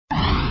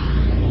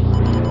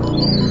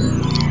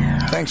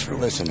Thanks for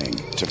listening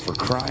to For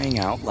Crying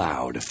Out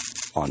Loud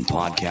on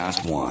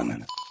Podcast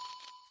One.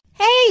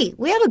 Hey,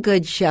 we have a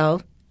good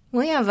show.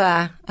 We have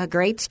a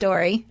great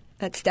story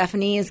that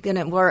Stephanie is going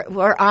to –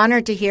 we're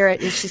honored to hear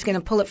it. She's going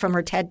to pull it from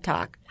her TED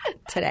Talk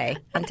today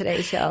on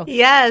today's show.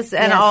 Yes,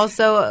 and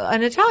also a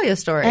Natalia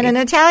story. And a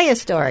Natalia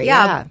story,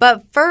 yeah.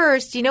 But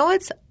first, you know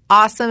what's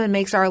awesome and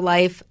makes our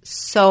life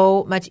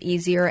so much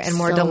easier and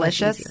more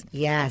delicious?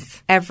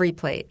 Yes. Every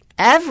plate.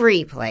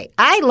 Every plate.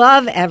 I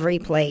love Every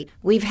Plate.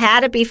 We've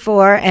had it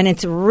before, and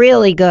it's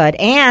really good.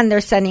 And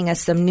they're sending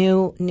us some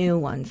new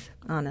ones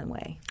on the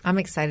way. I'm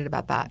excited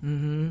about that.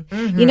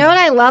 Mm-hmm. You know what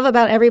I love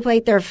about Every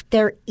Plate?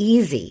 They're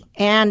easy,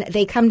 and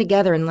they come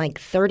together in like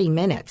 30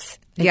 minutes.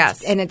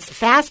 Yes. And it's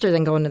faster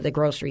than going to the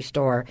grocery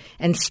store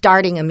and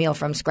starting a meal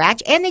from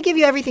scratch. And they give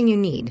you everything you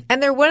need.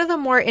 And they're one of the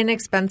more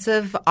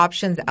inexpensive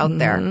options out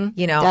there.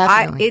 You know,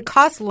 Definitely. It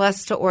costs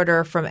less to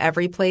order from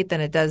Every Plate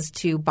than it does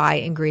to buy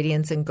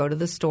ingredients and go to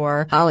the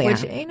store. Oh, yeah.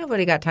 Which ain't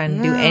nobody got time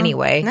to do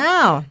anyway.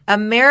 No.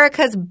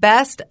 America's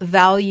best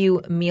value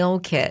meal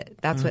kit.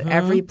 That's what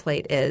Every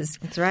Plate is.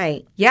 That's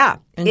right. Yeah.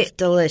 And it's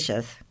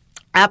delicious.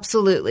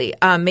 Absolutely.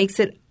 Makes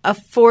it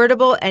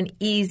affordable and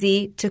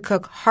easy to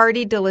cook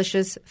hearty,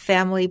 delicious,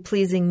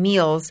 family-pleasing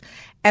meals.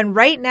 And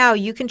right now,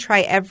 you can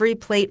try Every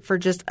Plate for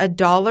just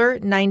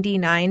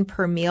 $1.99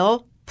 per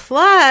meal,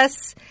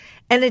 plus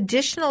an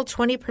additional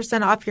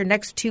 20% off your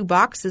next 2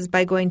 boxes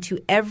by going to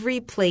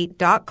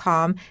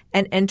everyplate.com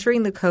and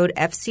entering the code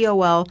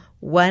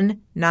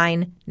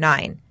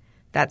FCOL199.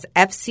 That's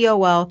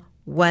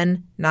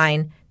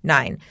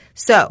FCOL199.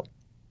 So,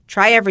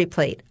 try Every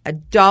Plate,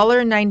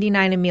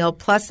 $1.99 a meal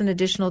plus an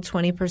additional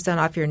 20%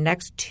 off your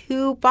next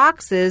 2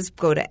 boxes.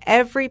 Go to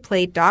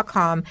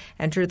everyplate.com,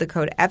 enter the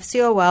code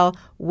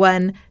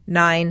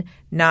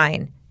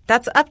FCOL199.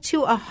 That's up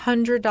to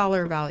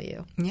 $100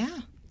 value. Yeah.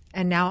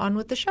 And now on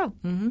with the show.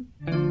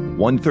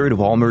 1/3 of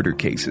all murder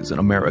cases in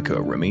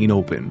America remain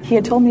open. He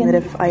had told me that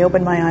if I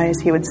opened my eyes,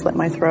 he would slit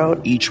my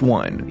throat. Each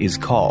one is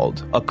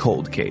called a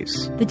cold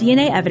case. The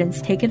DNA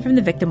evidence taken from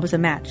the victim was a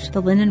match.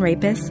 The Linden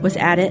rapist was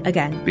at it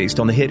again. Based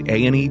on the hit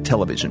A&E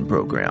television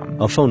program.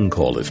 A phone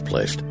call is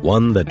placed,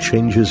 one that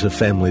changes a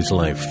family's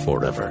life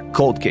forever.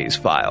 Cold Case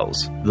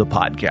Files, the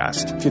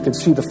podcast. You could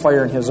see the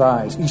fire in his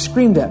eyes. He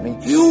screamed at me,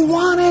 "You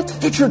want it?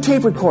 Get your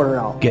tape recorder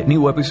out." Get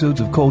new episodes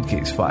of Cold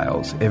Case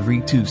Files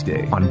every Tuesday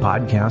on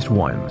Podcast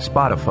One,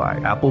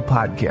 Spotify, Apple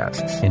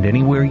Podcasts, and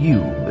anywhere you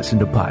listen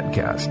to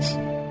podcasts.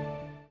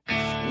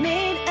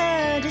 Made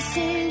a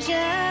decision.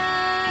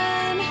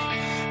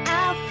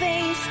 I'll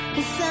face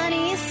the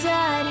sunny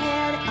side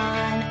head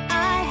on.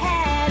 I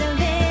had a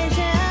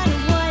vision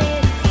of what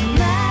it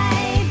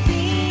might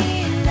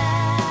be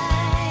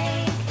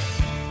like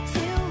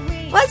to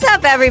What's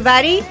up,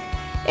 everybody?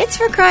 It's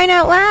For Crying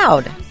Out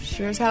Loud.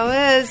 Sure as hell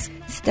is.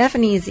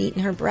 Stephanie is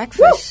eating her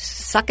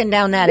breakfast, sucking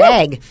down that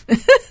egg.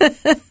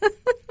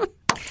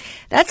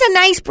 That's a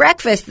nice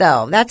breakfast,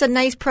 though. That's a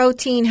nice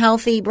protein,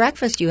 healthy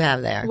breakfast you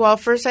have there. Well,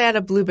 first I had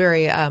a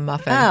blueberry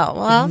muffin. Oh,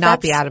 well,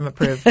 not the Adam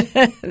approved.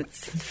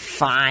 It's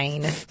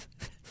fine.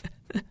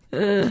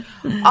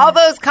 All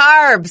those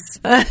carbs.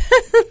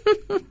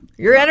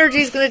 Your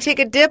energy's going to take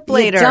a dip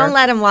later. Don't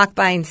let him walk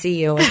by and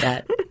see you with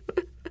that.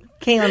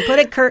 Kaylin, put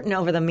a curtain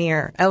over the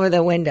mirror, over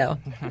the window.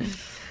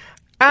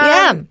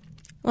 Yeah.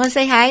 Want to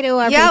say hi to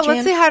our Patreon?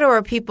 Let's say hi to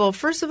our people.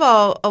 First of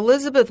all,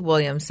 Elizabeth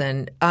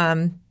Williamson.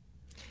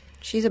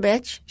 She's a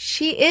bitch?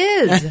 She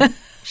is.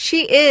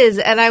 She is.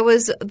 And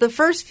the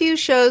first few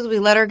shows, we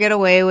let her get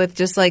away with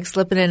just like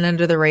slipping in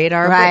under the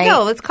radar. Right. But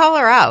no, let's call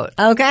her out.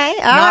 Okay.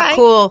 All Not right.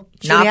 cool.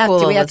 Not cool.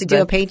 Do we have to do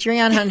a Elizabeth.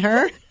 Patreon on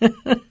her?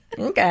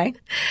 Okay.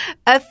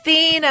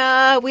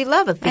 Athena. We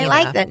love Athena. I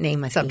like that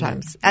name, Athena.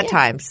 Sometimes. At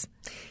times.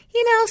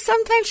 You know,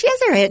 sometimes she has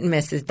her hit and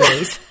misses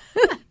days.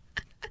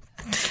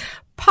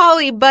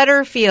 Polly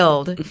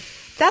Butterfield.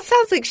 That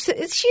sounds like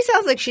she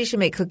sounds like she should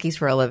make cookies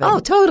for a living. Oh,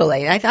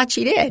 totally. I thought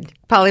she did.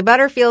 Polly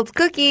Butterfield's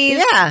cookies.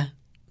 Yeah.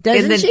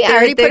 Doesn't she? I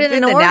already put it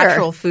in the order.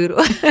 natural food.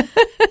 You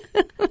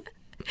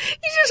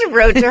just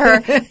wrote to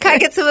her, can I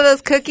get some of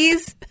those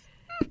cookies?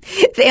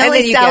 They And only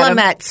then you sell get them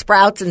 'em. at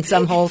Sprouts and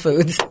some Whole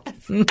Foods.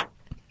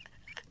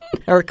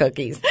 Or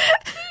cookies.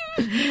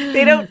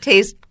 They don't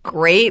taste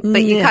great,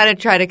 but you kind of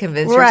try to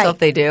convince yourself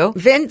they do.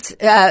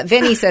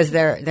 Vinny says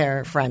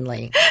they're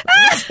friendly.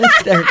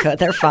 They're good.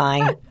 They're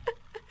fine.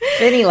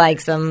 Vinny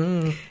likes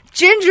them.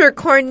 Ginger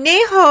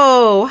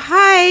Cornejo.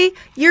 Hi.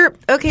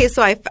 Okay,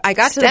 so I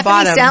got to the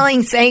bottom.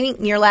 Stephanie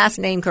saying your last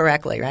name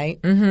correctly,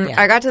 right? Mm-hmm.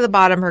 Yeah. I got to the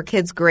bottom. Her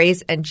kids,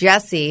 Grace and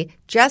Jesse.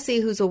 Jesse,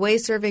 who's away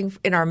serving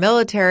in our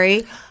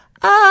military.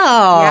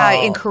 Oh. Yeah,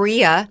 in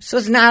Korea. So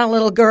it's not a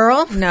little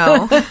girl?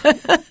 No.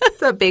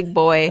 It's a big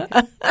boy.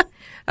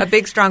 A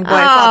big, strong boy.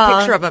 I saw a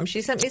picture of him.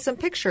 She sent me some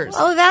pictures.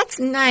 Oh, that's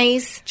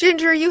nice.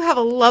 Ginger, you have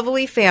a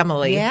lovely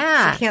family.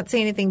 Yeah. So I can't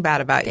say anything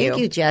bad about you.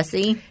 Thank you,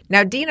 Jesse.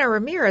 Now, Dina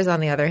Ramirez, on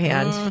the other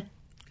hand,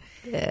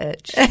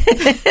 bitch.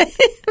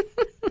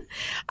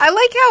 I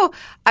like how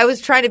I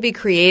was trying to be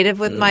creative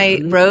with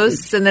my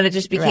roasts, and then it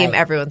just became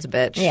everyone's a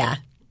bitch. Yeah.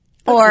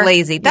 That's Or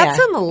lazy. That's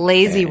yeah. some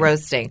lazy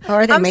roasting.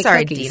 Or they I'm make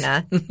sorry, cookies.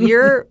 Dina.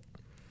 You're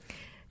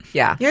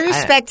Yeah. You're a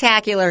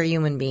spectacular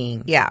human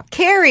being. Yeah.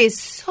 Carrie's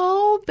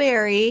so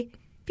very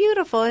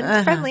beautiful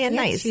and friendly and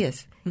Yes, nice. she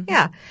is.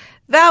 Yeah.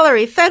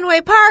 Valerie,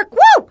 Fenway Park.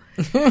 Woo!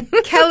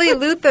 Kelly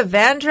Luther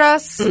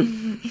Vandross.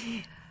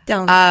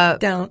 Don't.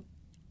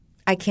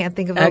 I can't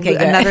think of Okay,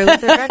 good. another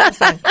Luther Vandross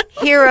song.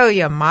 Hiro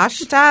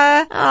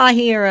Yamashita. Oh,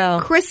 hero.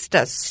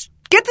 Krista,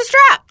 get the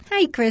strap.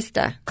 Hi,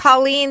 Krista.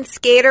 Colleen,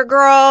 Skater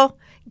Girl.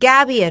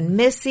 Gabby and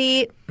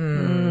Missy.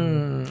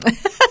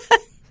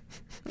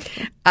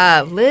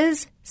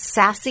 Liz,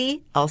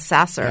 Sassy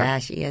Alsasser. Yeah,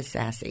 she is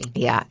sassy.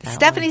 Yeah.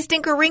 Stephanie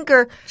Stinker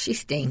Rinker. She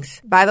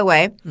stinks. By the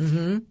way,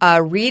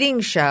 a reading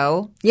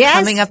show Yes.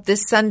 coming up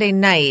this Sunday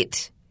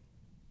night.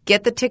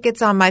 Get the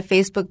tickets on my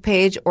Facebook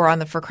page or on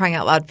the For Crying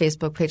Out Loud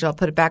Facebook page. I'll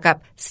put it back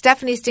up.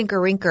 Stephanie Stinker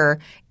Rinker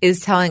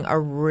is telling a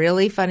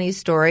really funny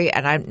story,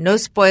 and I'm no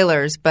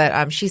spoilers,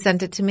 but she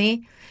sent it to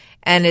me,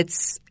 and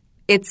it's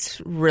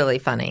really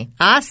funny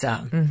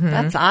Awesome.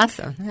 That's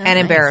awesome. Oh, and nice.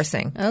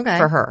 embarrassing Okay.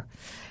 for her.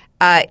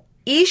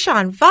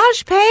 Ishan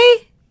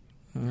Vajpayee.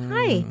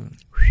 Hi.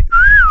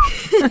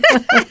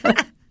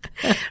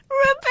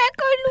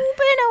 Rebecca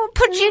Lubin, I will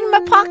put you in my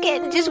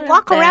pocket and just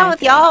walk around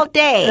with you all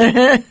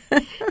day.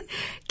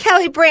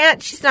 Kelly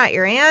Brandt, she's not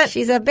your aunt.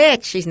 She's a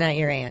bitch. She's not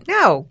your aunt.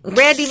 No.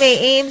 Randy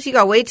Mae Ames, you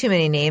got way too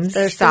many names.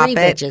 There's Stop 3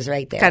 it. bitches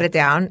right there. Cut it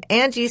down.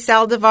 Angie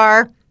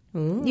Saldivar,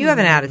 you have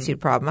an attitude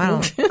problem. I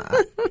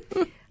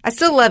don't. I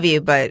still love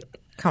you, but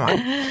come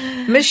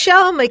on.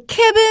 Michelle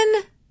McKibben,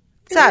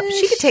 what's up?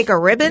 She could take a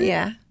ribbon.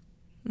 Yeah.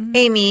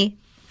 Amy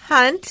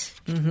Hunt.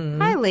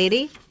 Hi,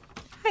 lady.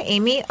 Hi,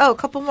 Amy. Oh, a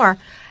couple more.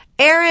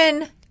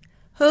 Erin.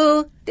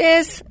 Who?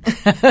 This?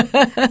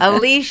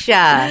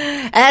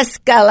 Alicia.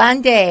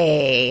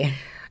 Escalante.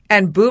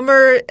 And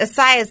Boomer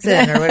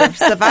Esiason or whatever.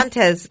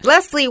 Cervantes.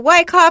 Leslie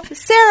Wyckoff.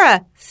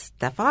 Sarah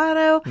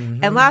Stefano.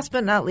 And last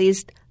but not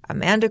least,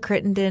 Amanda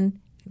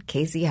Crittenden and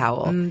Casey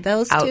Howell.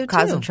 Those out two,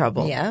 causing too.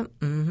 trouble. Yeah.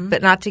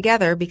 But not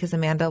together because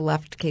Amanda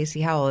left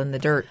Casey Howell in the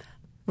dirt.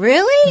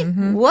 Really?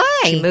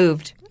 Why? She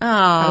moved. Oh.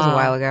 That was a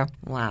while ago.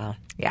 Wow.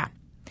 Yeah.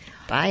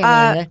 Bye,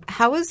 Amanda.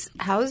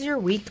 How's your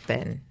week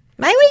been?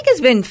 My week has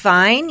been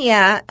fine.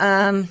 Yeah.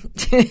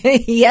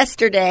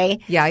 Yesterday.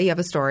 Yeah, you have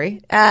a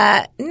story.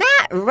 I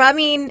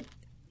mean,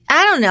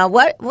 I don't know.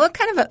 What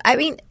kind of I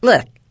mean,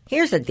 look,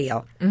 here's the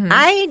deal.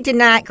 I did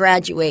not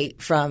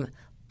graduate from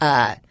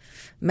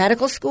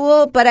medical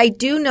school, but I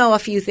do know a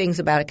few things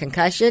about a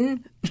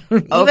concussion,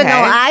 even though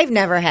I've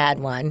never had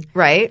one.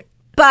 Right.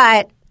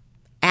 But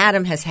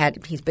Adam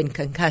he's been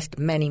concussed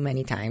many,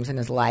 many times in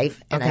his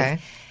life. And Okay.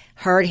 I've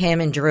heard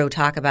him and Drew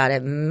talk about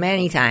it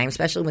many times,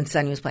 especially when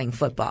Sonny was playing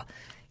football.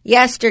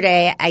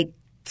 Yesterday,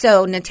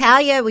 so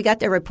Natalia, we got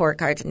their report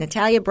cards.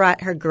 Natalia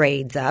brought her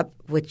grades up,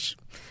 which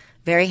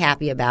very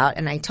happy about.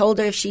 And I told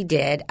her if she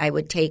did, I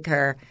would take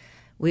her,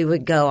 we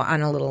would go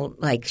on a little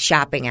like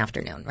shopping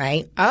afternoon,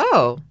 right?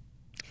 Oh.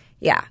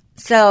 Yeah.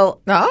 So,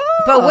 but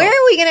where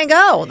are we going to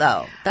go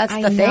though? That's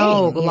the thing. you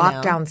know?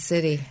 Lockdown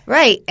city.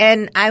 Right.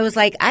 And I was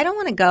like, I don't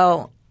want to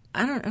go.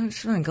 I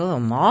just want to go to a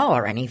mall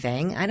or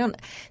anything.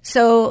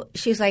 So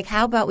she's like,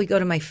 how about we go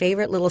to my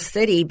favorite little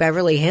city,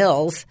 Beverly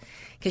Hills,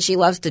 because she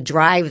loves to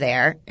drive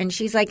there. And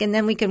she's like, and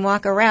then we can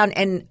walk around.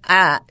 And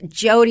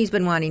Jody's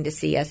been wanting to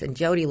see us, and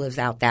Jody lives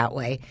out that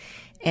way.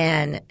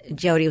 And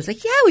Jody was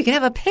like, yeah, we can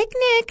have a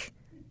picnic.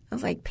 I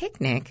was like,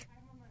 picnic?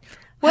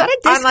 How did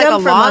this on like come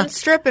a from lawn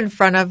strip in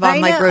front of I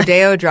know.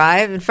 Rodeo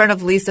Drive, in front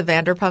of Lisa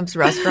Vanderpump's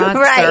restaurant,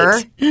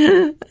 Right.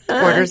 sir.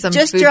 Order some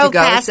Just food to drove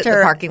go, past sit in her.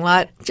 the parking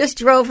lot. Just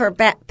drove her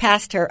back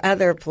past her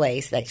other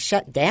place that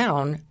shut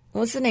down.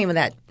 What's the name of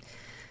that?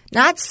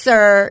 Not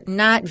Sir,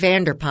 not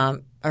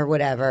Vanderpump or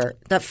whatever.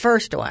 The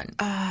first one.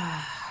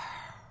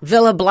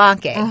 Villa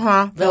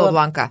Blanca. Villa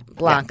Blanca.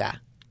 Blanca.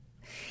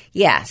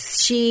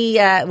 Yes,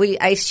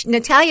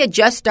 Natalia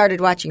just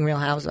started watching Real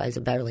Housewives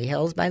of Beverly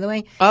Hills, by the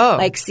way. Oh.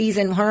 Like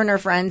her and her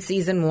friend,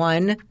 season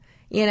 1,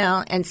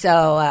 and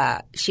so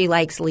she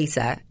likes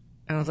Lisa.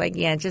 And I was like,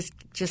 yeah, just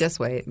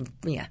wait.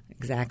 Yeah,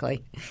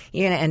 exactly.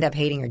 You're going to end up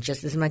hating her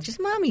just as much as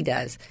Mommy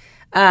does.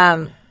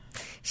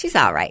 She's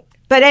all right.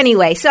 But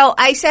anyway, so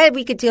I said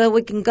we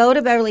can go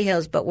to Beverly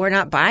Hills, but we're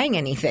not buying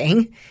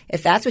anything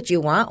if that's what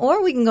you want.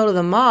 Or we can go to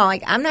the mall.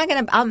 Like, I'm not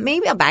going to –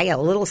 maybe I'll buy you a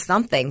little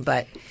something,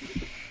 but –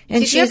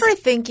 Did you ever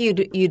think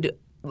you'd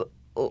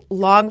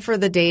long for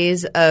the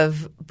days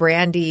of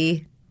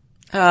Brandy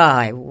Oh,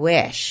 I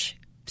wish.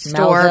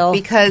 store Melville.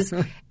 because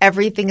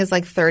everything is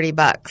like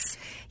 $30.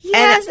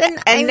 Yes,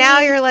 and now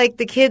you're like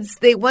the kids.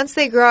 Once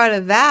they grow out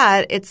of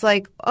that, it's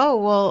like, oh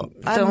well,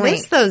 I only-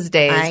 miss those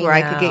days I where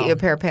I could get know. you a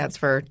pair of pants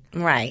for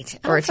Right.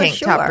 or a tank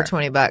top for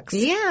 $20.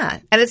 Yeah.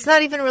 And it's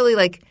not even really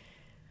like.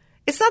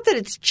 It's not that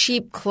it's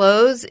cheap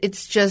clothes.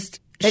 It's just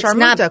It's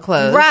Sharmuta not-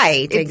 clothes.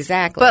 right, It's-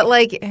 exactly. But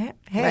like, hey.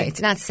 Right.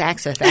 It's not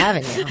Saks Fifth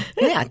Avenue.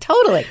 Yeah,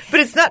 totally. But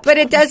it's not But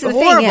it does the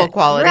thing. horrible Yeah.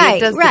 quality. Right, It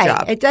does right. the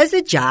job. It does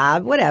the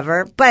job,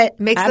 whatever. But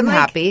Makes I'm them like,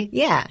 happy.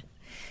 Yeah.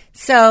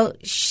 So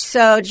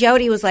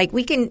Jody was like,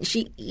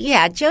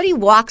 Jody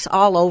walks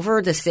all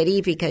over the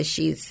city because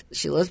she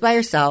lives by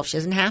herself. She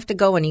doesn't have to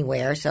go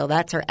anywhere. So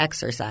that's her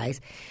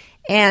exercise.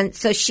 And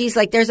so she's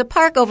like, there's a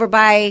park over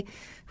by,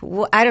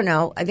 I don't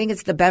know, I think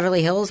it's the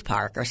Beverly Hills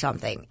Park or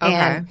something. Okay.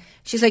 And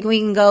she's like, we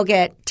can go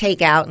get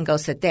takeout and go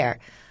sit there.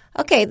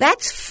 Okay,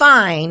 that's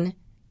fine,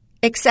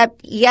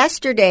 except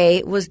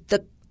yesterday was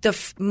the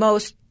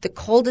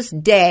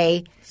coldest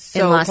day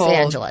in Los cold.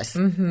 Angeles.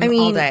 Mm-hmm, I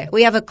mean, all day.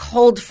 we have a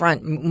cold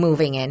front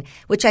moving in,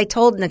 which I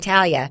told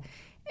Natalia,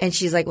 and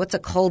she's like, what's a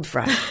cold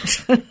front?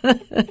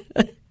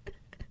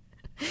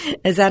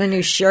 Is that a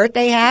new shirt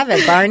they have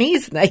at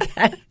Barney's? Like,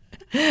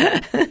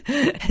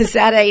 is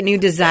that a new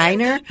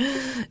designer?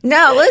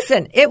 No,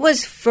 listen, it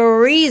was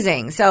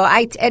freezing. So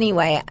I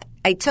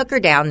took her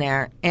down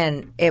there,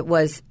 and it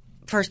was,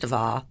 first of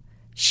all,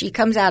 she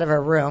comes out of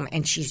her room,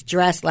 and she's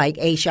dressed like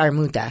a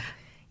Sharmuta.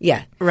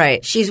 Yeah.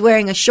 Right. She's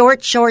wearing a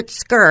short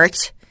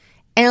skirt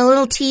and a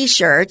little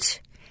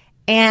T-shirt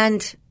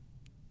and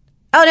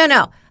 – oh,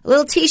 no, a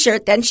little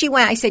T-shirt. Then she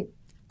went – I said,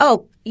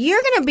 oh,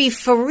 you're going to be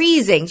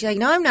freezing. She's like,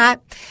 no, I'm not,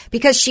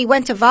 because she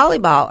went to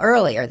volleyball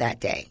earlier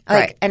that day,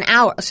 like an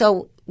hour.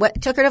 So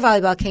took her to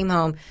volleyball, came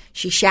home.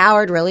 She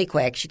showered really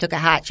quick. She took a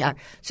hot shower.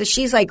 So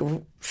she's like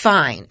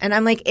fine. And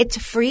I'm like, it's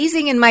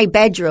freezing in my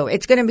bedroom.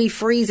 It's going to be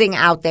freezing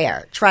out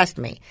there. Trust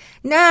me.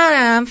 No,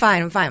 I'm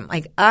fine. I'm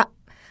like,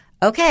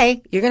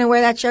 okay, you're going to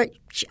wear that shirt?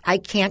 I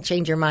can't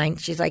change your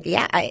mind. She's like,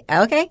 yeah,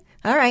 okay,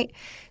 all right.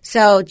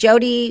 So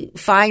Jody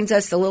finds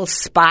us a little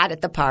spot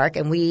at the park,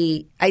 and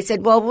I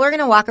said, well, we're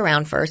going to walk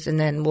around first, and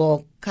then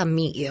we'll come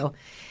meet you.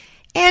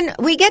 And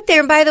we get there,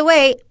 and by the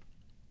way,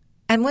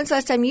 and when's the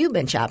last time you've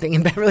been shopping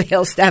in Beverly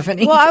Hills,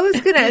 Stephanie? Well, I was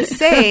going to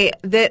say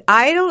that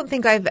I don't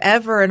think I've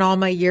ever in all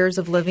my years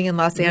of living in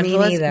Los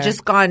Angeles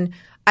just gone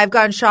 – I've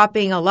gone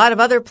shopping a lot of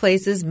other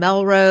places,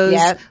 Melrose,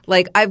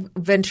 like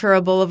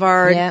Ventura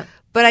Boulevard,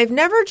 but I've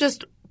never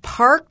just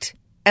parked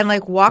and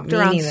like walked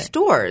around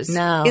stores.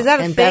 No. Is that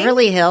a thing?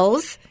 Beverly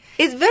Hills?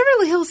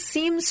 Beverly Hills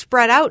seems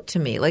spread out to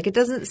me. Like it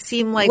doesn't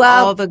seem like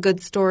all the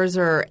good stores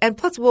are – and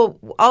plus,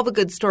 all the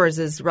good stores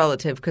is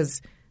relative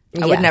because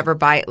I would never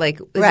buy it. Like,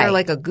 is there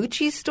like a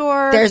Gucci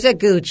store? There's a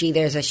Gucci.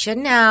 There's a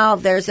Chanel.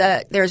 There's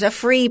a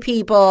Free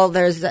People.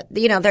 There's –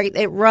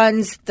 it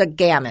runs the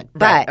gamut.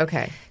 Right. But,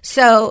 okay.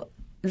 So –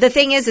 the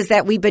thing is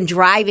that we've been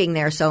driving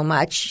there so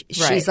much.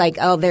 She's like,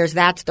 oh, there's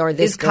that store,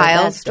 this store,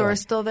 Kyle's that store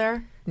still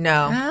there?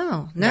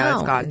 No. No,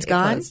 it's gone. It's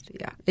gone? Closed.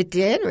 Yeah. It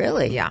did?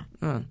 Really? Yeah.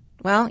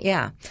 Well,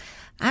 yeah.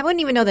 I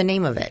wouldn't even know the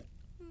name of it.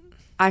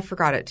 I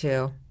forgot it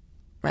too.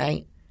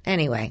 Right?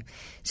 Anyway.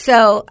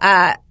 So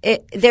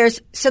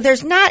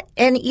there's not –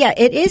 and, yeah,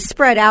 it is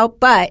spread out,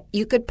 but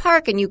you could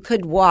park and you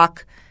could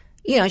walk.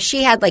 You know,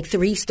 she had like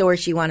 3 stores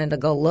she wanted to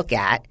go look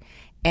at,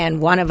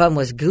 and one of them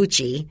was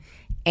Gucci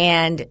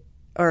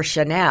or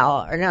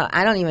Chanel, or no,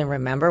 I don't even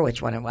remember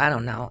which one. I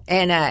don't know.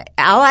 And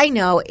all I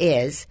know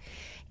is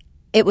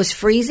it was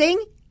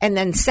freezing. And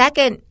then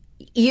second,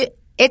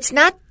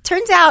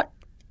 turns out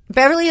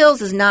Beverly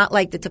Hills is not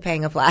like the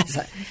Topanga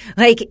Plaza.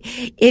 Like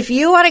if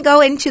you want to go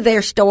into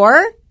their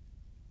store,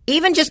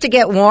 even just to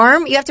get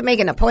warm, you have to make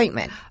an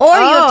appointment or you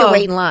have to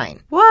wait in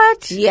line.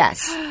 What?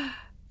 Yes.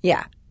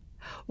 Yeah.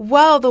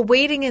 Well, the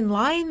waiting in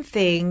line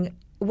thing,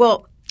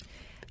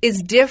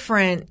 is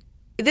different.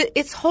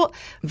 It's whole.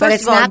 But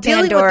it's not not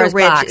dealing Pandora's with the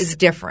rich box. is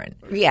different.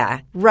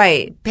 Yeah.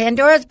 Right.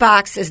 Pandora's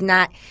box is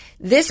not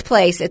this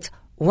place. It's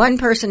one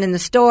person in the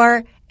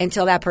store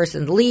until that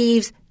person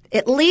leaves.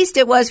 At least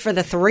it was for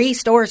the 3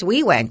 stores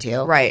we went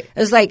to. Right. It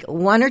was like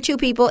 1 or 2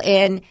 people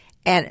in,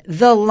 and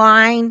the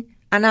line,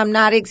 and I'm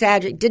not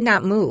exaggerating, did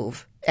not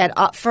move.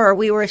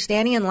 We were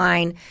standing in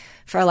line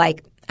for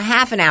like a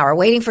half an hour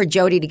waiting for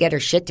Jody to get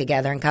her shit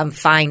together and come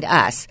find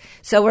us.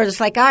 So we're just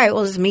like, all right,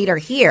 we'll just meet her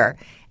here.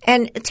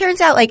 And it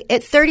turns out like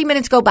 30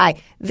 minutes go by.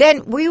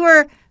 Then we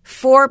were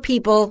 4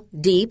 people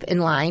deep in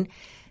line.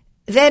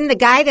 Then the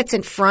guy that's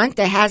in front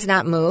that has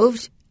not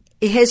moved,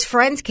 his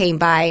friends came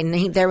by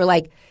and they were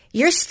like,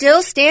 you're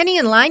still standing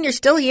in line? You're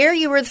still here?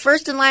 You were the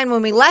first in line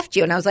when we left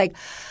you. And I was like,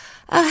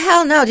 oh,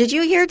 hell no. Did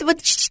you hear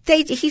what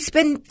he's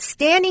been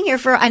standing here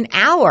for an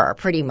hour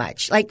pretty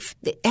much. Like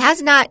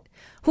has not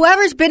 –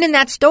 whoever's been in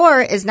that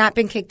store has not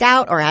been kicked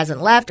out or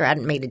hasn't left or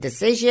hadn't made a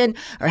decision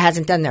or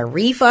hasn't done their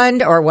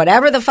refund or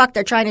whatever the fuck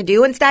they're trying to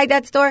do inside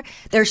that store.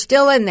 They're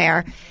still in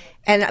there,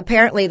 and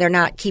apparently they're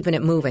not keeping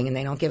it moving and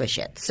they don't give a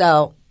shit.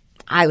 So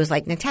I was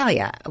like,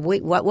 Natalia,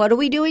 what are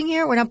we doing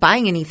here? We're not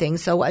buying anything.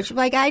 So I was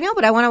like, I know,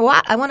 but I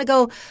want to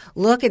go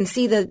look and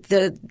see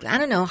the I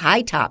don't know,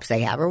 high tops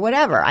they have or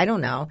whatever. I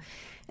don't know.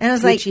 And I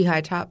was like, Gucci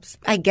high tops.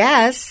 I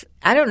guess.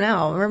 I don't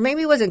know. Or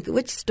maybe it wasn't.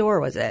 Which store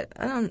was it?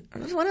 It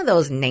was one of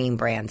those name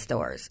brand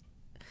stores.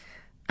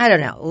 I don't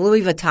know.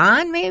 Louis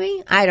Vuitton,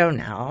 maybe? I don't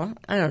know.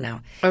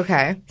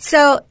 Okay.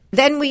 So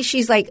then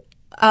she's like,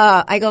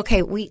 I go,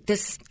 okay,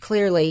 this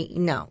clearly,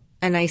 no.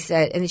 And I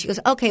said, and then she goes,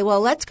 okay,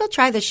 well, let's go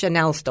try the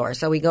Chanel store.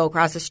 So we go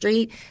across the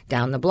street,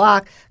 down the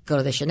block, go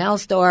to the Chanel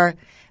store.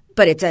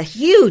 But it's a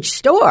huge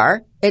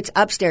store. It's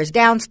upstairs,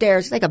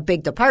 downstairs. It's like a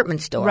big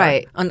department store.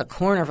 Right. On the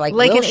corner of like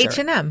Wilshire.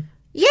 an H&M.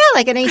 Yeah,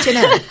 like an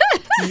H&M.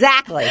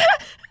 Exactly.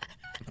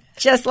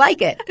 Just like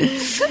it.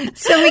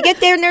 So we get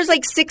there and there's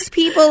like 6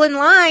 people in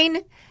line.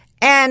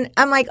 And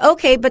I'm like,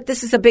 okay, but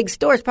this is a big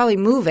store. It's probably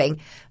moving.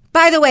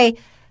 By the way,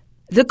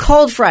 the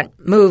cold front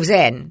moves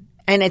in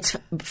and it's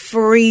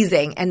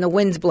freezing and the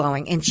wind's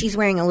blowing and she's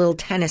wearing a little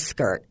tennis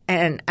skirt.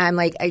 And I'm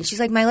like, she's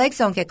like, my legs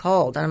don't get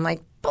cold. And I'm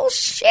like,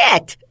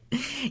 bullshit.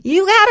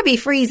 You got to be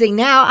freezing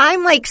now.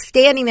 I'm like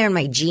standing there in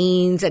my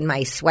jeans and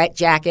my sweat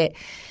jacket.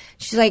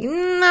 She's like,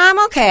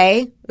 I'm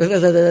okay.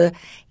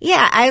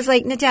 Yeah, I was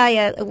like,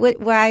 Natalia,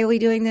 why are we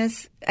doing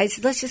this? I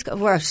said, let's just go.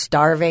 We're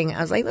starving.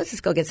 I was like, let's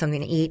just go get something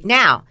to eat.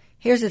 Now,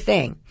 here's the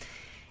thing.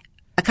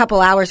 A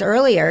couple hours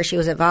earlier, she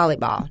was at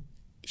volleyball.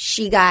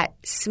 She got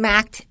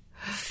smacked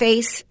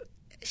face.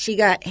 She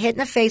got hit in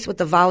the face with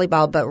the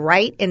volleyball, but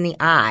right in the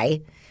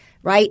eye.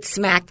 Right,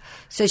 smacked.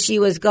 So she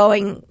was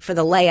going for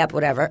the layup,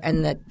 whatever,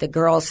 and the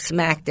girl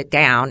smacked it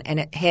down, and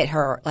it hit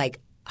her like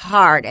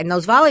hard. And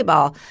those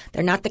volleyball,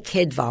 they're not the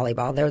kid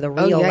volleyball; they're the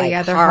real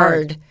they're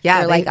hard. Yeah,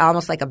 they're like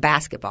almost like a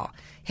basketball.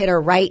 Hit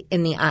her right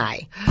in the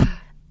eye,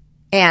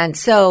 and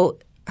so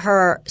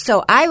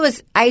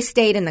I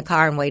stayed in the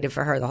car and waited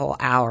for her the whole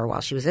hour while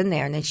she was in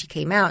there, and then she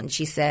came out and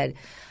she said,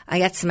 "I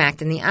got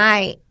smacked in the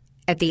eye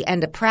at the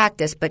end of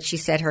practice," but she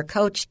said her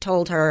coach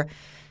told her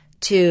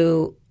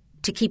to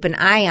keep an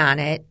eye on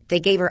it.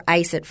 They gave her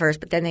ice at first,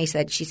 but then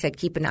she said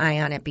keep an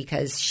eye on it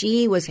because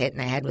she was hit in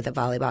the head with a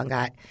volleyball and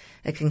got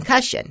a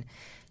concussion.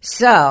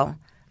 So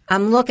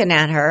I'm looking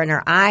at her and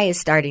her eye is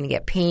starting to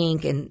get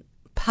pink and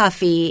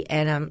puffy,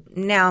 and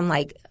now I'm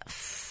like,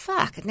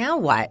 fuck, now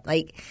what?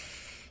 Like,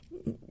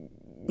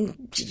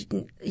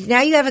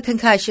 now you have a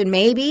concussion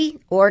maybe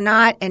or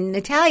not. And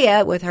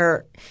Natalia, with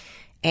her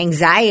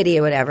anxiety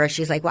or whatever,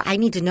 she's like, well, I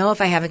need to know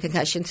if I have a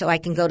concussion so I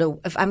can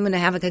if I'm going to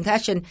have a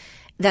concussion,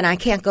 then I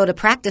can't go to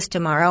practice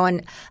tomorrow.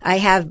 And I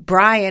have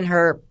Brian,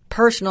 her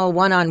personal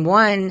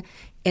one-on-one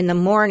in the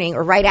morning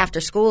or right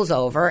after school's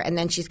over. And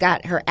then she's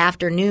got her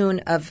afternoon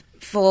of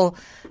full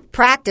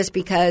practice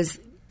because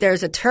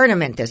there's a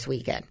tournament this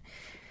weekend.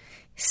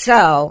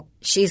 So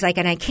she's like,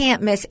 and I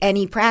can't miss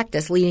any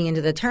practice leading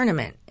into the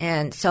tournament.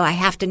 And so I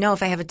have to know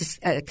if I have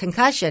a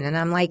concussion. And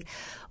I'm like,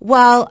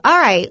 well, all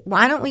right,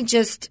 why don't we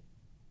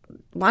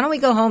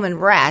go home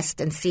and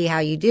rest and see how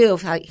you do,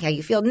 how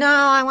you feel? No,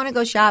 I want to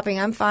go shopping.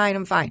 I'm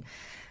fine.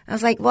 I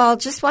was like, well,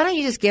 why don't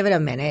you just give it a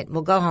minute?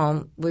 We'll go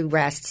home. We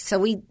rest.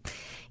 So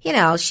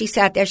she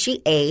sat there.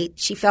 She ate.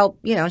 She felt,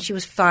 she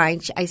was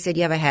fine. I said,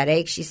 you have a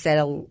headache? She said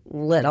a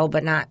little,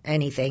 but not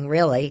anything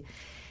really.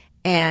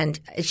 And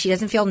she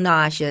doesn't feel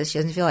nauseous. She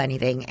doesn't feel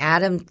anything.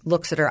 Adam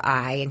looks at her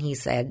eye and he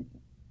said,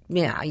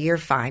 you're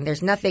fine.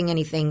 There's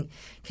anything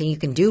you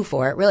can do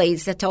for it. Really,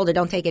 he told her,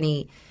 don't take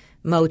any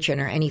Motrin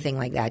or anything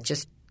like that.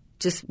 Just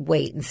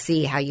wait and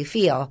see how you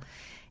feel.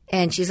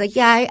 And she's like,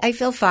 yeah, I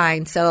feel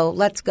fine, so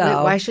let's go.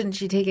 Wait, why shouldn't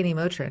she take any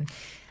Motrin?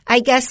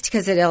 I guess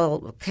because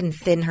can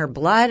thin her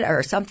blood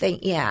or something.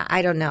 Yeah,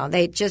 I don't know.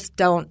 They just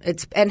don't.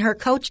 And her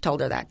coach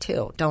told her that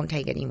too. Don't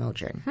take any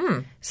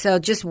Motrin. So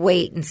just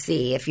wait and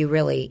see if you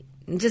really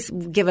just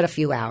give it a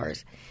few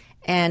hours.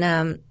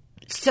 And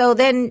so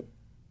then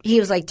he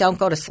was like, don't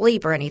go to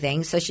sleep or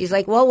anything. So she's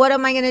like, well, what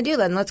am I going to do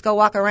then? Let's go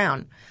walk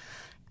around.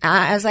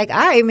 I was like, all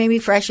right, maybe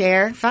fresh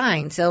air.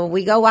 Fine. So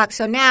we go walk.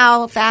 So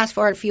now, fast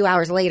forward a few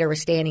hours later, we're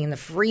standing in the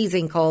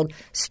freezing cold,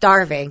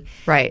 starving.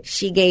 Right.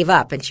 She gave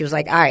up and she was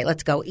like, all right,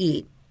 let's go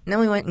eat. And then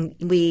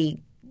we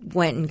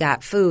went and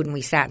got food and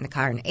we sat in the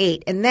car and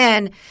ate. And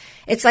then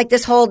it's like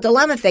this whole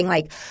dilemma thing.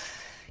 Like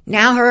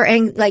now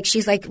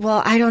she's like,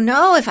 well, I don't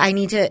know if I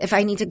need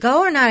to go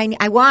or not.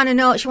 I want to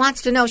know. She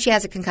wants to know if she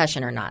has a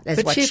concussion or not.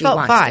 That's but what she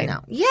wants fine. to know.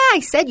 Yeah, I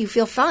said you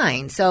feel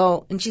fine.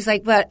 So, and she's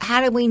like, but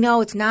how do we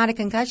know it's not a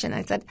concussion?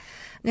 I said,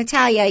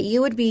 Natalia,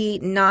 you would be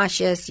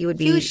nauseous. You would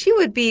be. She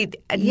would be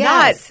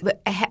yes. not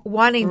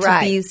wanting to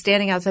be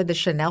standing outside the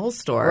Chanel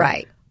store,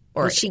 right?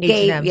 Or she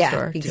H&M gave,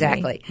 store.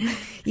 Exactly.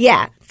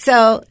 Yeah.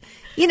 So.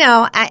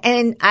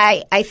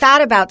 I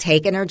thought about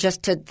taking her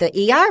just to the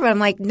ER, but I'm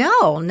like,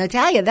 no,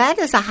 Natalia, that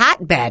is a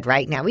hotbed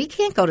right now. We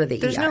can't go to the ER.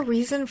 There's no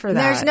reason for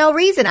that. There's no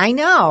reason. I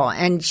know.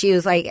 And she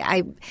was like,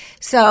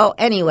 so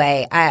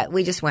anyway,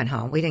 we just went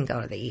home. We didn't go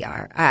to the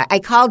ER. I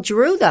called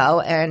Drew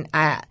though, and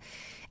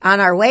on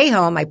our way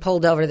home, I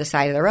pulled over to the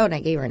side of the road and I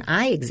gave her an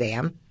eye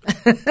exam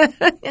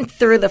and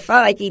through the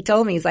phone, like he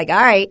told me, he's like, all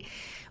right.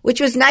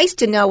 Which was nice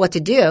to know what to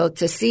do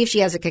to see if she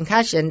has a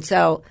concussion.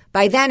 So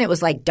by then it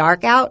was like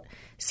dark out.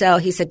 So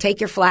he said,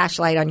 take your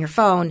flashlight on your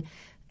phone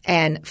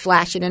and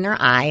flash it in her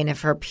eye. And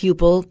if her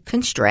pupil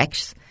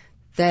constricts,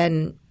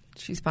 then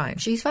she's fine.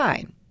 She's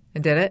fine.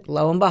 And did it?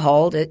 Lo and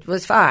behold, it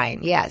was fine.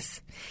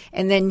 Yes.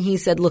 And then he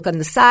said, look on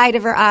the side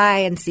of her eye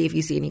and see if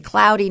you see any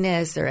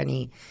cloudiness or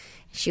any.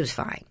 She was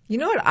fine. You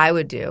know what I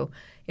would do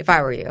if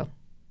I were you?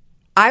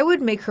 I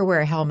would make her wear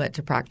a helmet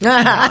to practice.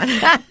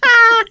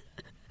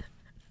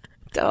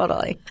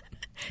 Totally.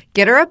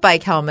 Get her a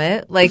bike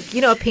helmet, like,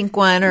 a pink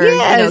one or,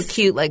 Yes.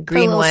 cute, like, Put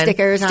green little one.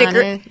 stickers on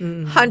it.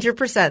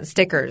 100%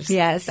 stickers.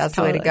 Yes, That's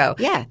the way to totally.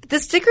 go. Yeah. The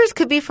stickers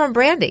could be from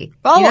Brandy.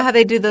 Oh, you know how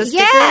they do those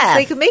stickers? yeah.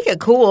 They could make it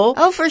cool.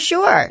 Oh, for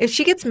sure. If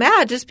she gets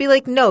mad, just be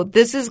like, no,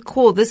 this is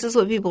cool. This is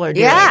what people are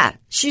doing. Yeah.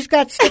 She's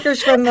got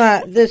stickers from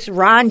this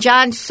Ron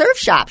John surf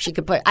shop she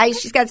could put.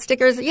 She's got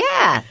stickers.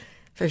 Yeah,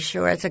 for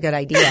sure. It's a good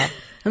idea.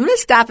 I'm going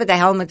to stop at the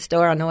helmet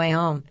store on the way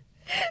home.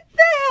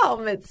 The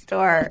helmet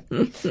store.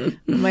 Oh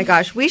my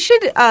gosh. We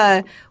should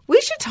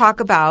talk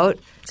about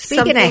Speaking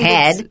something of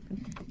that's- head,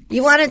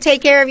 you want to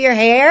take care of your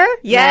hair?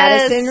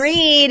 Yes. Madison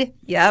Reed.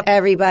 Yep.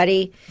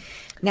 Everybody.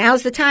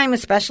 Now's the time,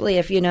 especially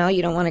if you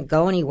don't want to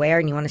go anywhere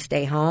and you want to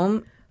stay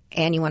home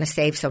and you want to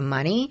save some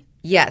money.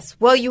 Yes.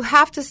 Well, you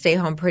have to stay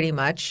home pretty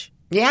much.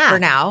 Yeah. For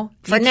now.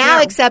 For You now,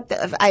 can't- except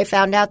I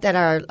found out that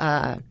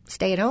our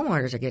stay-at-home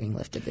orders are getting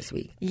lifted this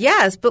week.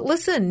 Yes, but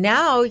listen,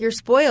 now you're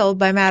spoiled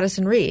by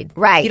Madison Reed.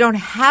 Right. You don't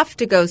have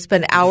to go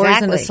spend hours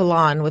in a Exactly.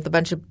 salon with a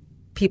bunch of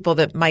people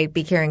that might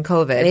be carrying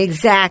COVID.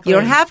 Exactly. You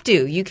don't have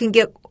to. You can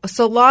get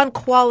salon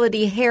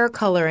quality hair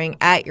coloring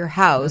at your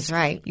house. That's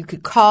right. You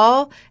could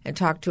call and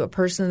talk to a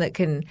person that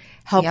can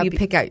help Yep. you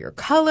pick out your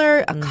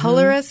color, a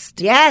colorist.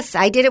 Yes,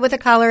 I did it with a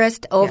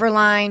colorist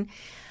online,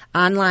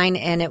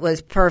 and it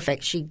was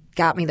perfect. She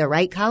got me the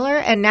right color,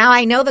 and now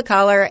I know the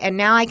color, and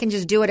now I can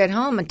just do it at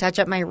home and touch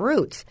up my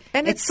roots.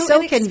 And it's so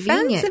convenient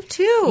inexpensive,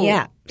 too.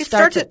 Yeah, It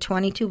starts starts at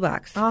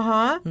 $22.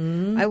 Uh-huh.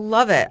 I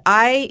love it.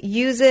 I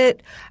use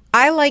it.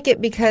 I like it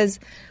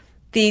because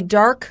the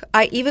dark,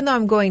 even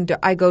though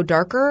I go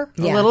darker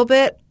a Yeah. little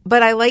bit,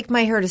 but I like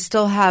my hair to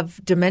still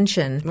have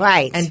dimension.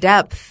 Right. And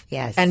depth.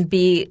 Yes. And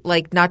be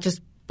like not just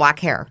black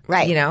hair.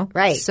 Right.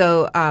 Right.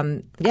 So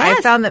I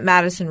Yes. found that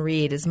Madison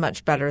Reed is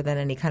much better than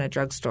any kind of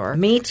drugstore.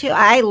 Me too.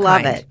 I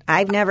love Kind. it.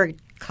 I've never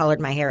colored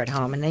my hair at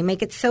home, and they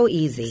make it so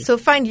easy. So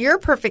find your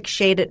perfect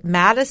shade at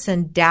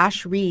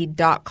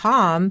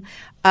madison-reed.com.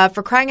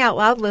 For crying out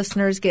loud,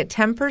 listeners get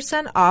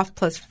 10% off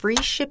plus free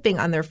shipping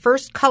on their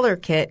first color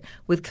kit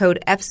with code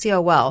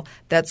FCOL.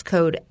 That's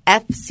code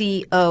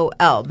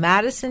FCOL.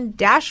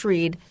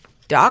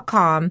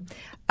 Madison-reed.com.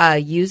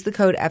 Use the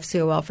code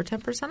FCOL for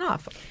 10%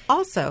 off.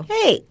 Also,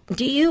 Hey,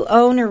 do you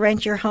own or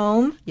rent your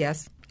home?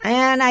 yes.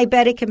 And I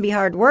bet it can be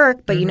hard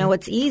work, but you know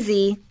what's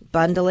easy?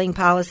 Bundling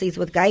policies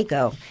with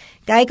Geico.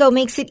 Geico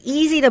makes it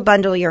easy to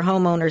bundle your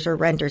homeowners or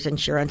renters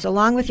insurance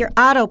along with your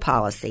auto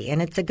policy. And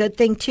it's a good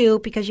thing, too,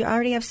 because you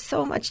already have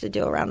so much to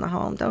do around the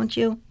home, don't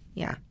you?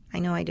 Yeah, I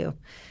know I do.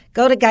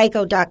 Go to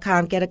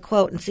geico.com, get a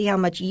quote, and see how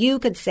much you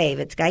could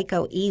save. It's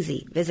Geico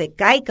easy. Visit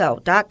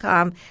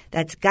geico.com.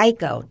 That's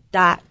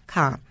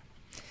geico.com.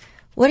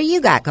 What do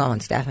you got going,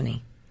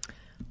 Stephanie?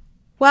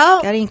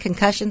 Well, Got any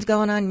concussions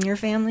going on in your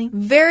family?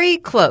 very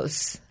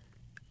close.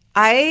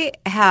 I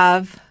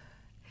have.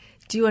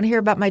 Do you want to hear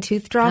about my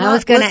tooth drama? I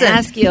was going to Listen,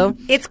 ask you.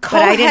 It's but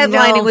I didn't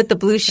co-headlining know. with the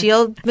Blue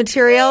Shield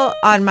material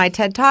on my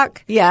TED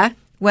Talk. Yeah.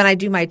 When I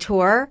do my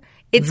tour,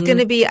 it's going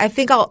to be. I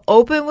think I'll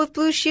open with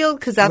Blue Shield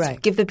because that's Right.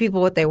 give the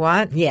people what they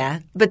want. Yeah.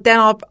 But then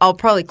I'll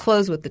probably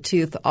close with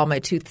the all my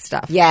tooth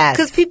stuff. Yes.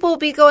 Because people will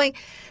be going,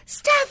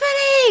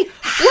 Stephanie,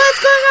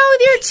 what's going on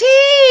with your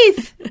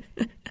teeth?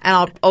 And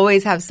I'll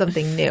always have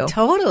something new.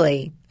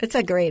 Totally. It's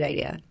a great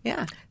idea.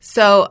 Yeah.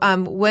 So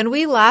when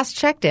we last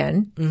checked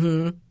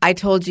in, I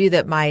told you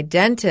that my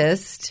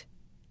dentist,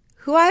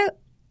 who I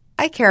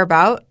care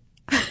about,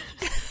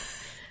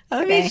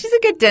 I mean, she's a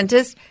good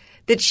dentist,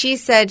 that she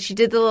said she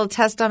did the little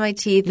test on my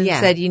teeth and Yeah.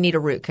 said you need a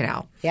root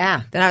canal.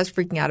 Yeah. Then I was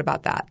freaking out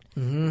about that.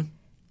 Mm-hmm.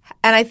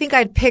 And I think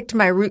I'd picked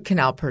my root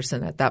canal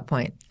person at that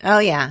point. Oh,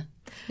 yeah.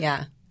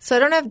 Yeah. So I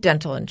don't have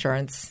dental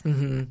insurance.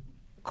 Mm-hmm.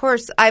 Of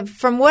course,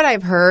 from what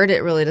I've heard,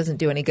 it really doesn't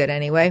do any good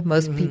anyway.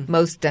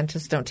 Most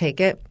dentists don't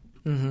take it.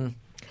 Mm-hmm.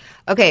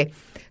 Okay,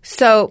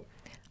 so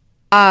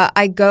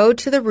I go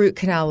to the root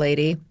canal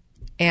lady,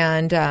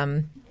 and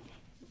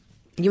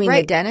You mean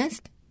Right. the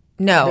dentist?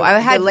 no, The, I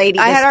had the lady,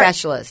 I the had our-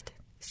 specialist.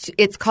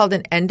 it's called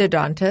an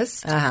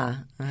endodontist, Uh-huh.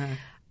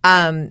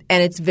 and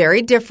it's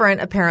very different.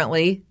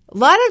 Apparently, a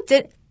lot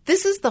of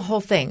this is the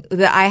whole thing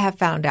that I have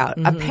found out.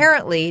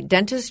 Apparently,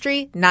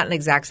 dentistry not an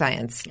exact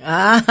science.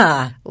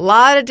 Ah. A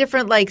lot of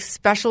different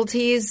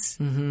specialties.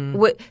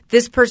 What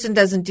this person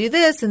doesn't do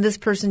this, and this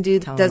person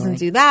doesn't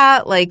do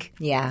that. Like,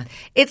 Yeah.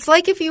 it's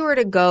like if you were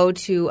to go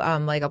to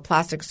like a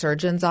plastic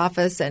surgeon's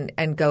office and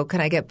go, "Can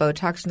I get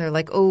Botox?" And they're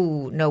like,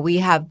 "Oh no, you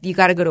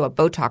got to go to a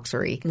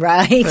Botoxery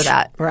Right. for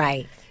that."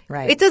 Right.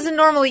 Right. It doesn't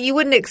normally. You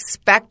wouldn't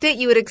expect it.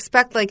 You would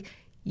expect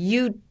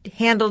you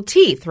handle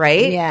teeth,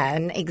 right? yeah,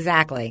 and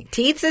exactly.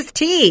 Teeth is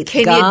teeth.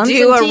 Can Gums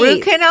you do and a root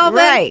teeth. canal? Then?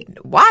 Right.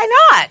 Why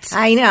not?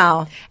 I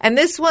know. And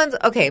this one's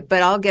okay,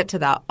 but I'll get to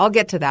that. I'll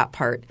get to that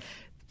part.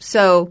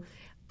 So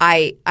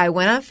I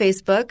went on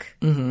Facebook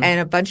and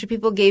a bunch of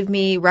people gave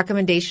me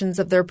recommendations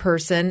of their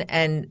person,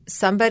 and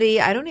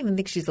somebody, I don't even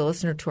think she's a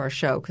listener to our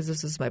show because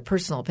this is my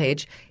personal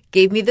page,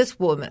 gave me this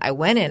woman. I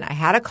went in, I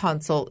had a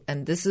consult,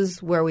 and this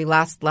is where we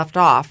last left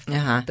off.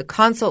 Uh-huh. The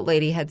consult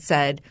lady had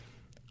said,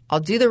 I'll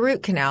do the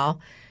root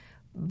canal,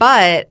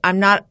 but I'm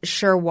not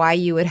sure why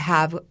you would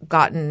have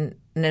gotten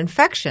an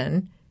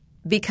infection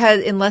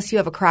because unless you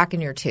have a crack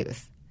in your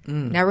tooth.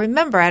 Now,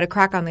 remember, I had a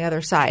crack on the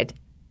other side.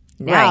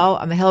 Now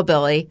I'm a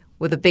hillbilly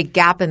with a big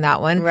gap in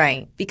that one.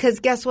 Right. Because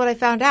guess what I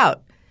found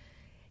out?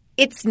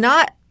 It's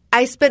not –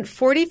 I spent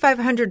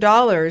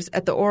 $4,500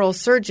 at the oral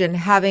surgeon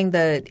having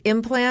the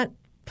implant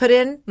put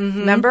in.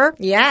 Remember?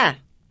 Yeah.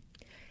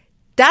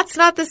 That's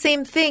not the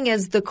same thing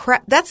as the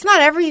crack. That's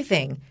not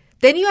everything.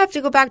 Then you have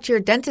to go back to your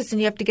dentist and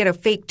you have to get a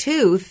fake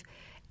tooth,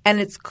 and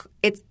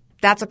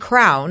that's a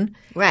crown.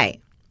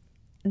 Right.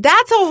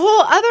 That's a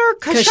whole other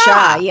kasha.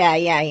 Kasha.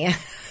 Yeah.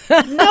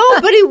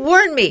 Nobody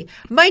warned me.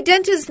 My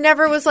dentist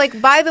never was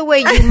like, by the way,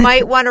 you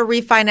might want to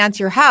refinance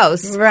your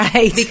house.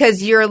 Right.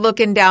 Because you're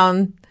looking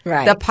down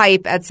the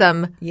pipe at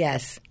some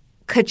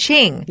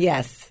ka-ching.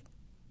 Yes.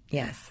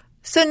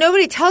 So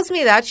nobody tells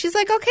me that. She's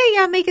like, okay,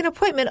 yeah, make an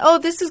appointment. Oh,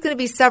 this is going to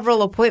be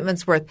several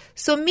appointments worth.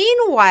 So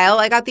meanwhile,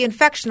 I got the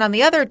infection on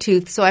the other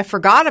tooth, so I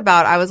forgot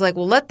about it. I was like,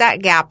 well, let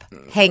that gap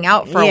hang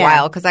out for a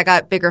while because I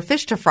got bigger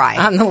fish to fry.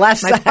 On the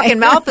left side. My fucking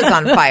mouth is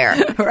on fire.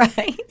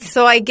 Right.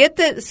 So I get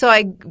the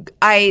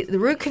the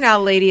root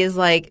canal lady is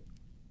like,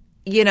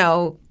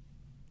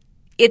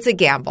 it's a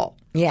gamble.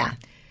 Yeah.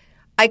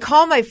 I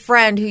call my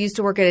friend who used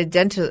to work at a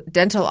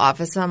dental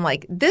office, and I'm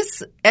like,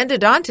 this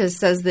endodontist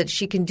says that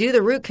she can do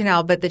the root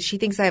canal, but that she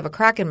thinks I have a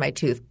crack in my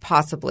tooth,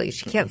 possibly.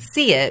 She can't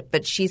see it,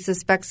 but she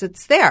suspects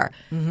it's there.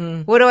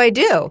 What do I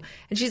do?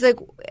 And she's like,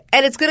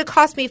 and it's going to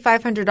cost me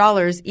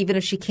 $500 even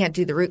if she can't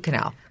do the root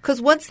canal.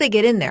 Because once they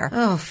get in there.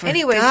 Oh, for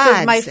anyway, God's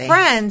so my sake.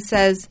 friend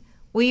says,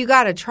 well, you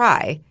got to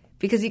try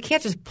because you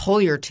can't just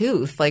pull your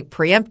tooth like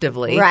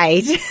preemptively.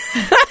 Right.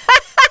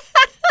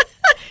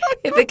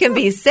 If it can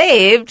be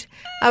saved.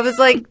 I was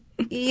like,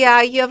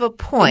 yeah, you have a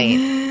point.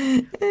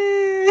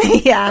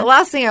 Yeah. The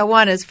last thing I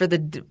want is for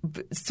the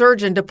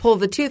surgeon to pull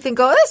the tooth and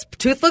go, this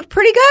tooth looked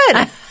pretty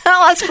good.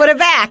 Let's put it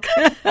back.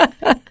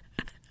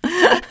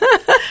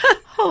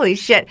 Holy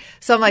shit.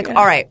 So I'm like,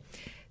 all right.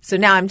 So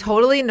now I'm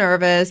totally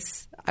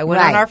nervous. I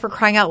went on our For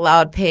Crying Out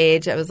Loud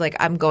page. I was like,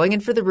 I'm going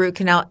in for the root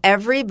canal.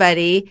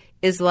 Everybody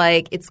is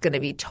like, it's going to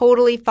be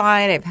totally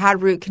fine. I've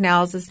had root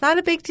canals. It's not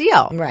a big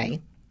deal.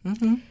 Right.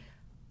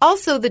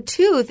 Also, the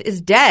tooth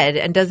is dead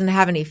and doesn't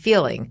have any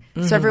feeling.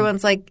 So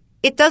everyone's like,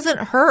 it doesn't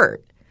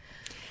hurt.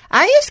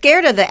 Are you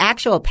scared of the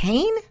actual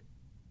pain?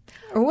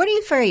 Or what are you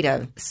afraid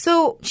of?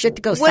 So shit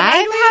to go when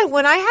sideways?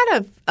 when I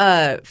had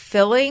a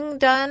filling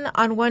done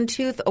on one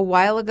tooth a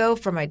while ago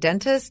for my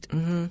dentist,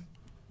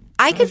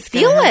 I could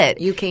feel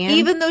it. You can?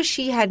 Even though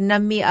she had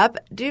numbed me up.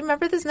 Do you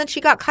remember this? And then she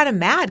got kind of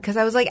mad because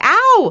I was like,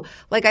 ow.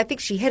 Like, I think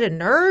she hit a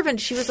nerve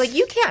and she was like,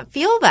 you can't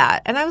feel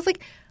that. And I was like,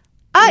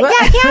 yeah,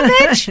 I can,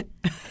 bitch.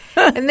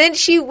 And then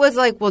she was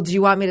like, well, do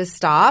you want me to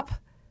stop?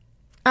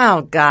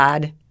 Oh,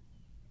 God.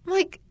 I'm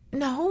like,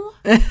 no.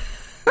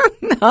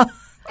 No.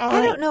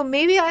 I don't know.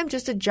 Maybe I'm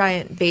just a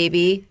giant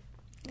baby.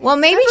 Well,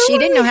 maybe Remember she when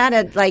didn't know how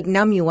to, like,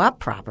 numb you up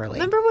properly.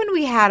 Remember when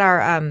we had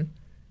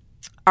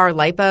our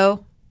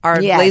lipo,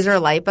 our Yes. laser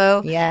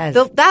lipo? Yes.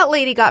 That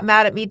lady got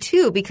mad at me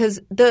too because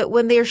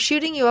when they were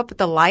shooting you up with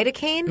the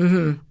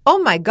lidocaine, oh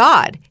my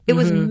God, it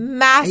was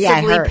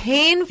massively hurt.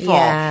 painful.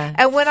 Yeah.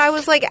 And when I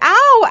was like,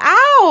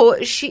 ow,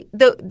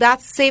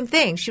 that's the same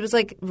thing. She was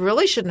like,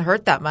 really shouldn't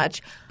hurt that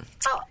much.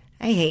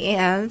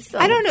 I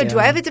don't know. Do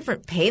I have a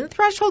different pain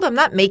threshold? I'm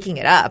not making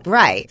it up.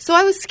 Right. So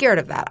I was scared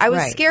of that. I was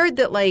Right. scared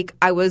that like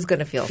I was going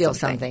to feel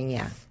something,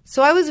 yeah.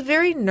 So I was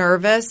very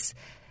nervous.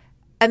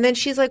 And then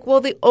she's like,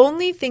 well, the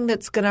only thing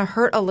that's going to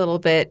hurt a little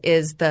bit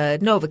is the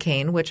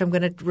Novocaine, which I'm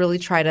going to really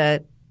try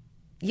to,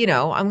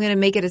 I'm going to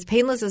make it as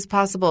painless as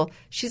possible.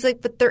 She's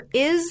like, but there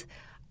is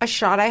a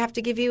shot I have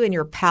to give you in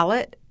your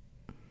palate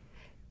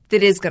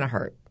that is going to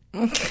hurt.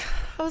 I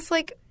was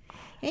like,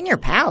 in your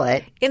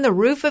palate? In the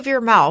roof of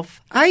your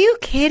mouth. Are you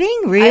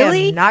kidding? I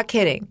Really? am not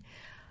kidding.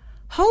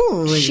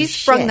 Holy She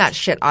sprung shit. that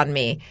shit on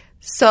me.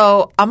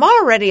 So I'm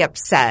already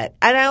upset.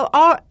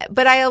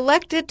 But I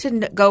elected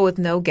to go with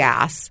no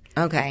gas.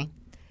 Okay.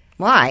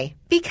 Why?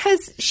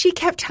 Because she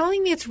kept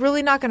telling me it's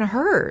really not going to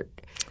hurt.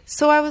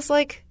 So I was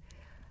like,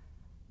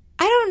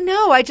 I don't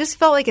know. I just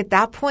felt like at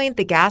that point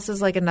the gas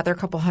is like another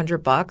couple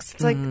 $100.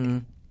 It's like,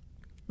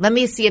 let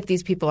me see if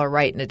these people are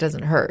right and it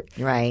doesn't hurt.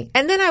 Right.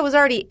 And then I was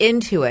already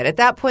into it. At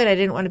that point, I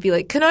didn't want to be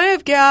like, can I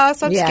have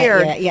gas? I'm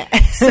scared. Yeah.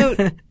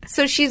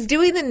 So she's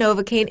doing the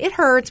Novocaine. It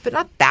hurts, but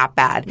not that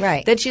bad.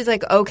 Right. Then she's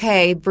like,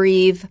 okay,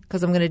 breathe,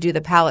 because I'm going to do the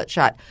palate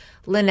shot.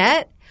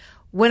 Lynette,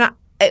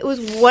 it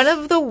was one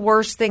of the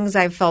worst things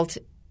I've felt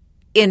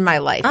in my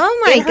life.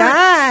 Oh, my It hurt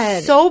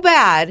God. so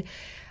bad.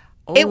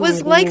 It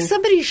was like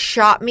somebody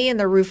shot me in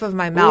the roof of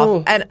my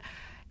mouth. And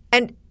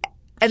then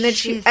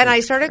I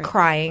started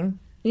crying.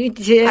 You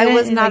did? I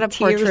was not Like a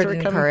tears portrait were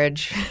in coming.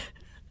 courage.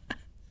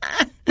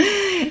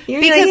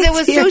 You're Because like it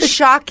was so tears.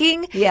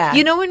 shocking. Yeah.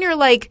 You know when you're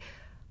like,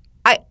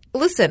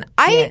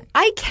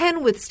 I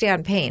can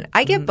withstand pain.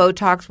 I get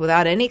Botox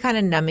without any kind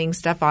of numbing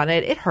stuff on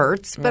it. It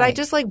hurts, but I Right.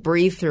 just like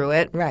breathe through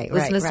it.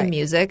 Listen to some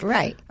music.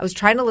 Right. I was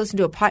trying to listen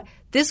to a pod.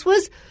 This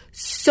was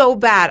so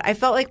bad. I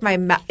felt like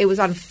it was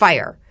on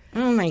fire.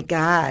 Oh, my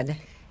God.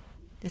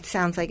 It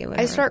sounds like it would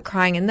I hurt. start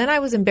crying, and then I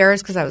was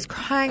embarrassed because I was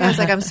crying. I was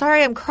like, I'm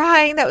sorry, I'm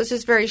crying. That was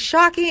just very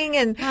shocking,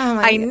 and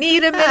I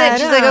need a minute.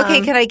 She's like,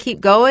 okay, can I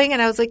keep going?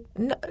 And I was like,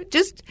 no,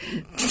 just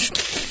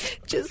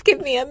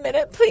give me a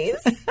minute, please.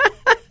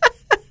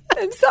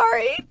 I'm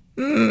sorry.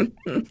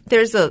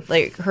 There's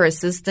her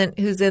assistant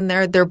who's in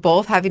there. They're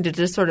both having to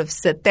just sort of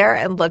sit there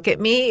and look at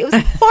me. It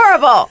was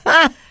horrible.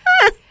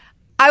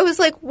 I was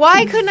like,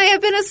 why couldn't I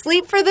have been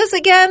asleep for this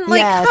again?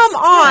 Like, come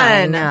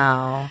on.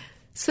 No.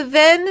 So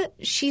then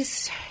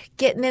she's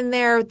getting in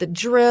there with the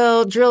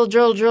drill.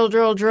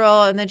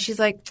 And then she's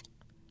like,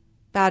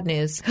 bad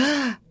news.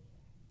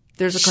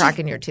 There's a crack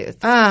in your tooth.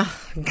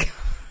 Oh, God.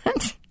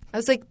 I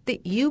was like,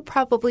 that you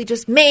probably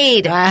just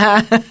made.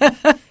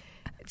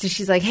 So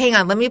she's like, hang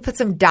on, let me put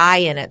some dye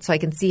in it so I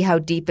can see how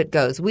deep it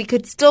goes. We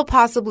could still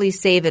possibly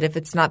save it if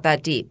it's not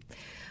that deep.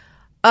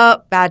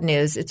 Bad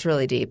news. It's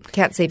really deep.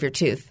 Can't save your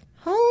tooth.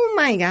 Oh,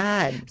 my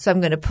God. So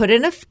I'm going to put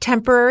in a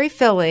temporary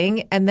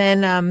filling and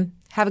then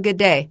have a good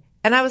day.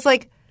 And I was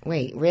like,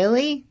 wait,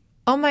 really?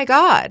 Oh, my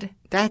God.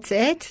 That's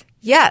it?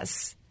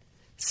 Yes.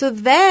 So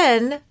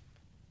then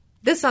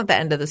this is not the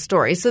end of the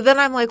story. So then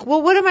I'm like,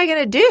 well, what am I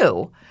going to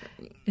do?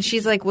 And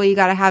she's like, well, you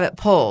got to have it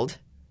pulled.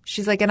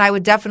 She's like, and I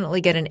would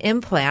definitely get an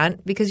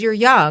implant because you're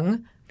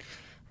young.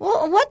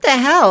 Well, what the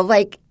hell?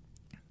 Like,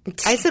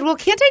 I said, well,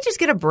 can't I just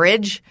get a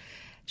bridge?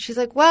 She's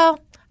like, well,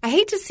 I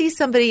hate to see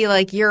somebody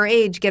like your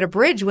age get a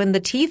bridge when the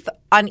teeth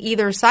on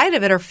either side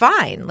of it are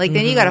fine. Like,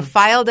 then you got to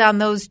file down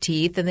those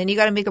teeth, and then you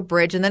got to make a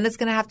bridge, and then it's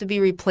going to have to be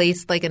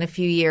replaced like in a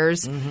few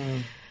years.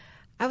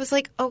 I was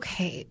like,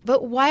 okay,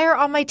 but why are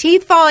all my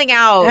teeth falling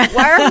out?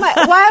 Why am I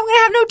going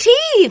to have no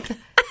teeth?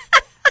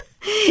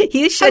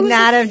 You should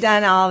not have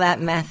done all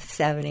that meth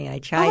 70. I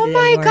tried Oh, to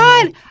my warn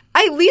God. you.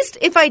 At least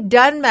if I'd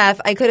done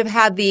meth, I could have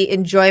had the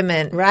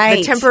enjoyment, Right.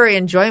 the temporary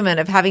enjoyment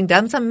of having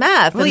done some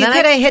meth. Well, and you then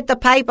could have hit the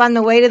pipe on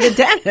the way to the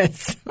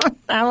dentist.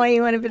 That way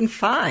you would have been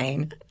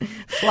fine.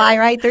 Fly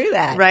right through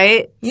that.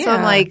 Right? Yeah. So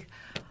I'm like,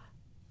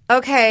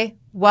 okay,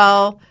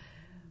 well,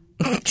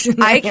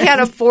 I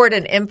can't afford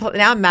an implant.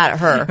 Now I'm mad at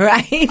her.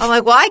 Right. I'm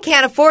like, well, I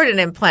can't afford an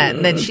implant.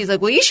 And then she's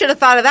like, well, you should have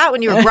thought of that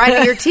when you were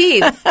grinding your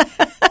teeth.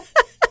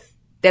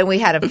 Then we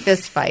had a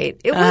fist fight.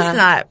 It was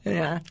not.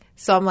 Yeah.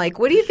 So I'm like,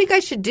 what do you think I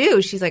should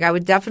do? She's like, I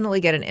would definitely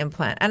get an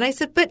implant. And I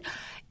said, but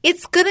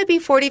it's going to be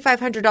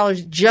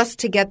 $4,500 just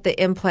to get the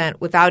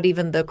implant without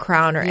even the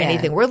crown or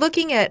anything. We're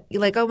looking at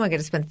like, oh, am I going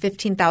to spend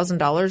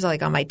 $15,000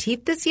 like on my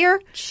teeth this year?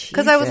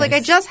 Because I was like, I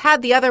just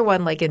had the other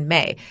one like in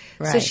May.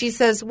 Right. So she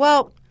says,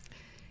 well,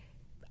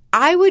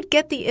 I would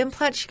get the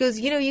implant. She goes,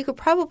 you could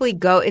probably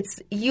go.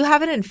 You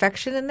have an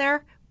infection in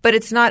there, but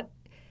it's not.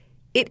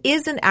 It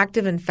is an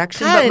active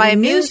infection, God, but my the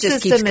immune news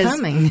just system keeps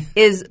coming.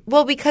 is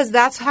well, because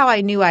that's how I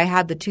knew I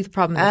had the tooth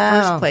problem in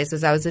the first place,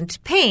 is I was in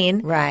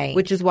pain, Right.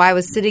 Which is why I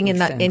was sitting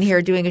in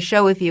here doing a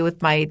show with you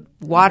with my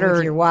water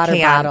With your water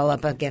can. bottle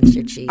up against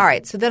your cheek. All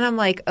right, so then I'm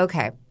like,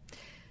 okay.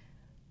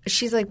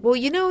 She's like, well,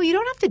 you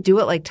don't have to do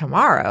it like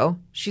tomorrow.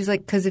 She's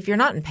like, because if you're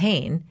not in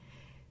pain,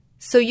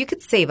 so you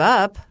could save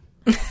up.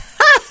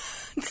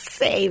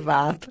 Save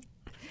up.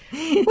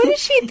 What is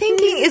she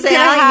thinking is going to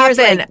Now here's,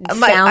 happen? like, I'm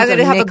sounds going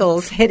to of have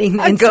nickels hitting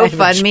the a inside of her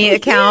GoFundMe cheek.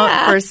 account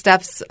Yeah. for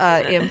Steph's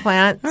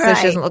implant so Right.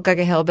 she doesn't look like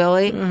a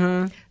hillbilly.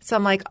 So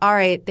I'm like, all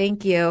right,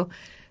 thank you.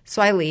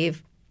 So I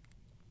leave.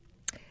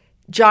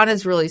 John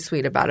is really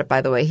sweet about it,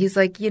 by the way. He's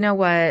like, you know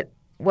what?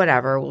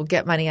 Whatever. We'll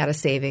get money out of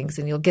savings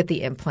and you'll get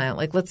the implant.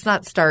 Like, let's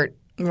not start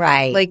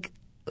Right. like,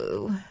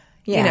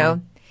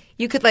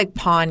 you could like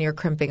pawn your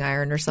crimping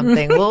iron or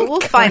something. We'll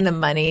find the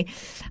money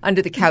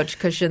under the couch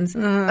cushions.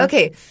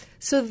 Okay.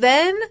 So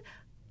then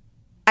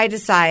I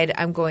decide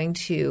I'm going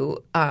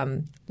to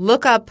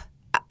look up.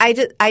 I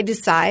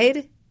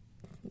decide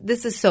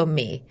this is so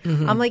me.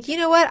 I'm like, you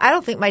know what? I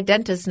don't think my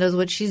dentist knows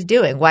what she's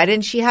doing. Why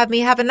didn't she have me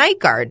have a night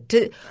guard?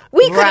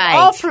 We could have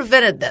all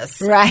prevented this.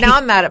 Right. Now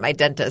I'm mad at my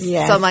dentist.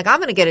 Yes. So I'm like, I'm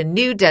going to get a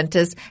new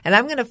dentist and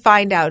I'm going to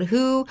find out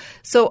who.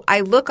 So I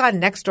look on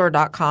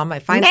Nextdoor.com. I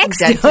find some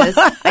dentists.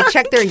 I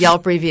check their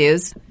Yelp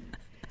reviews.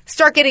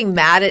 Start getting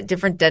mad at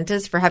different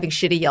dentists for having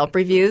shitty Yelp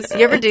reviews. You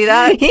ever do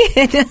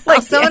that?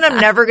 Like someone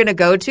I'm never going to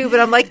go to, but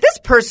I'm like, this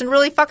person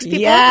really fucks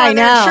people over on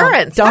their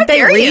insurance. Don't How they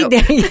dare read you?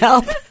 their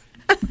Yelp?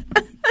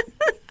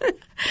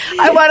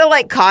 I want to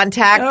like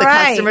contact the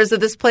Right. customers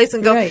of this place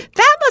and go, Right.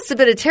 that must have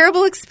been a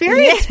terrible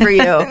experience for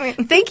you.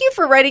 Thank you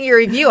for writing your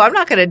review. I'm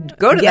not going to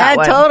go to that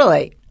one.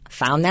 Totally.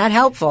 Found that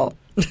helpful.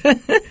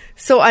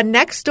 So on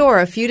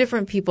Nextdoor, a few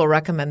different people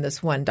recommend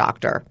this one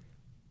doctor.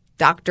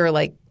 Doctor,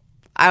 like,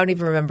 I don't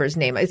even remember his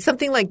name. It's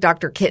something like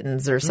Dr.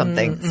 Kittens or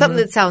something. Something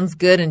that sounds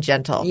good and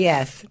gentle.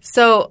 Yes.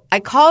 So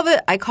I call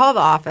the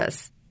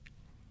office.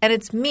 And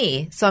it's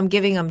me, so I'm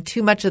giving them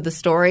too much of the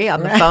story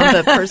on the phone,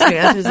 the person who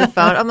answers the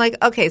phone. I'm like,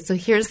 okay, so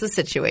here's the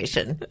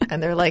situation.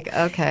 And they're like,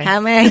 okay. How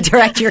may I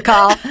direct your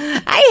call?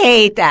 I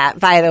hate that,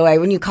 by the way,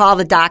 when you call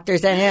the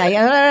doctors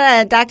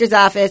and doctor's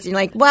office, and you're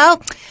like, well,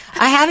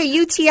 I have a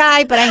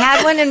UTI, but I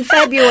had one in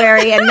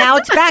February, and now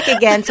it's back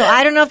again, so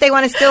I don't know if they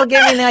want to still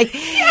give me. And they're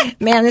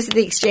like, man, this is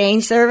the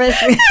exchange service.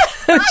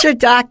 Who's your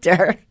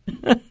doctor?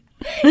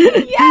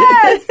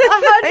 Yes,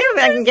 I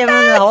can give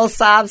them the whole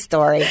sob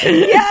story.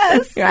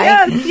 yes,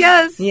 Right?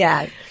 yes.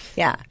 Yeah.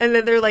 Yeah. And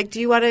then they're like,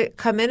 do you want to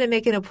come in and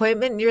make an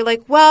appointment? And you're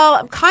like, well,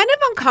 I'm kind of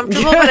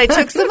uncomfortable, but I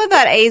took some of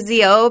that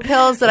AZO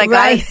pills that I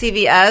got at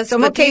CVS. So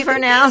I'm okay for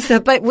now.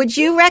 But would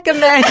you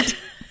recommend?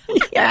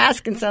 You're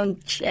asking some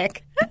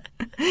chick.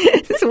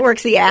 This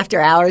works the after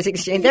hours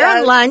exchange. They're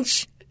on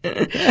lunch.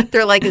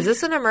 They're like, is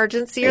this an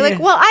emergency? You're like,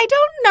 well, I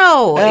don't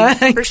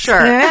know for sure.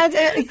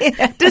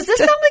 Does this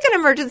sound like an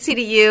emergency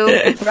to you?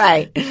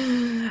 Right.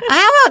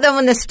 How about then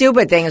when the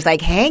stupid thing is like,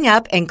 hang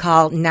up and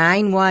call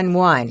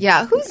 911?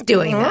 Yeah, who's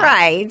doing that?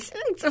 Right.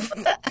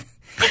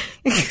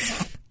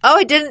 Oh,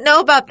 I didn't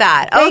know about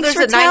that. Thanks there's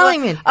for a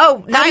telling me.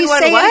 Oh, How do you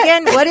 911 say what? it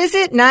again? What is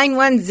it?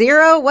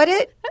 910? What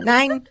it?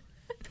 9...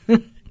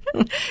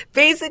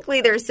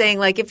 Basically, they're saying,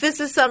 like, if this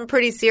is something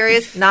pretty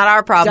serious, not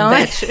our problem,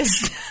 bitch.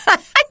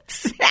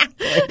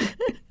 Exactly.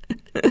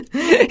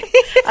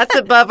 That's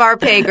above our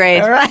pay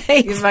grade.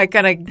 Right. You might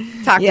kind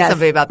of talk to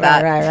somebody about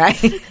that.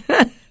 Right.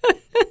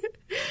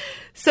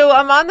 So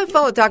I'm on the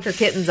phone with Dr.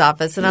 Kitten's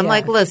office, and I'm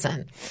like,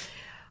 listen,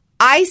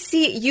 I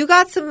see you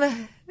got some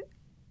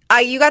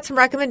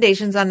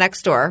recommendations on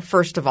Nextdoor,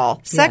 first of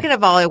all. Second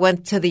of all, I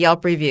went to the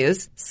Yelp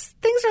reviews.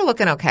 Things are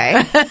looking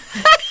okay.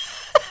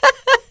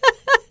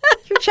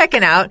 You're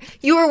checking out.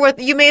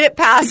 You made it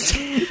past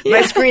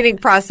my screening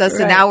process,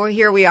 and now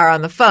we are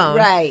on the phone.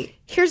 Right.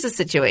 Here's the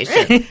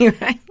situation.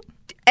 Right.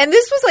 And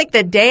this was like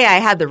the day I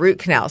had the root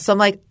canal. So I'm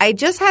like, I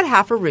just had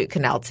half a root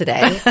canal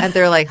today. And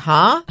they're like,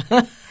 huh?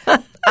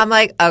 I'm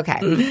like, okay,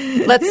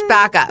 let's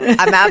back up.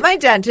 I'm at my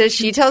dentist.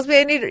 She tells me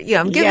I need,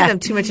 I'm giving them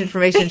too much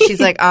information. She's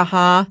like,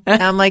 uh-huh.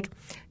 And I'm like,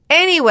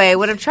 anyway,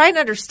 what I'm trying to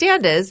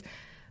understand is,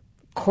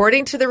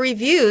 according to the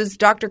reviews,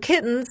 Dr.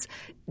 Kitten's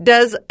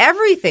does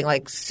everything,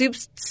 like soup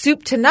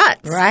to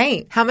nuts.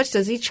 Right. How much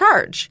does he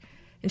charge?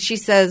 And she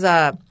says,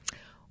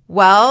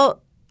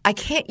 well, I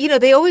can't,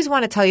 they always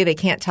want to tell you they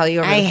can't tell you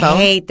over the phone. I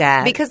hate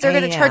that. Because they're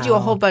going to charge you a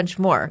whole bunch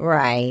more.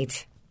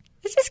 Right.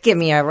 Just give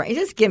me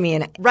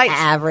an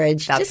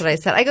average. That's what I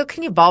said. I go,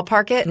 can you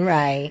ballpark it?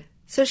 Right.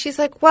 So she's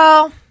like,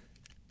 well,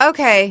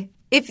 okay.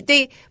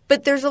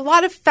 But there's a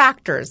lot of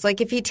factors.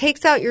 Like if he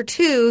takes out your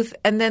tooth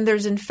and then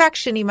there's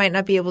infection, he might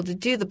not be able to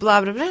do the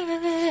blah, blah, blah, blah,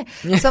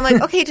 blah. So I'm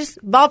like, okay, just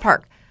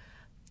ballpark.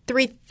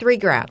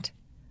 $3,000.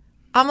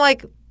 I'm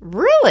like,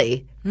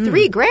 really?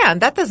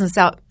 $3,000? That doesn't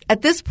sound,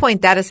 at this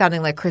point, that is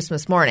sounding like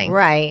Christmas morning.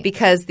 Right.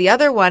 Because the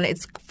other one,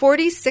 it's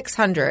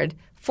 $4,600.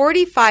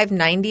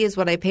 $4,590 is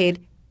what I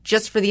paid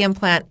just for the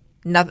implant,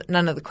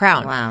 none of the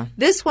crown. Wow.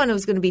 This one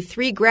was going to be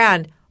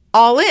 $3,000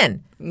 all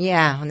in.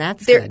 Yeah, and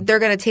that's good. They're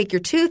going to take your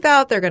tooth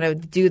out. They're going to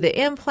do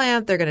the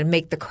implant. They're going to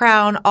make the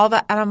crown, all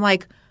that. And I'm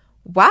like,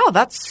 wow,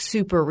 that's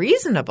super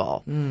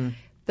reasonable.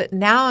 But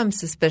now I'm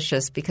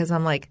suspicious because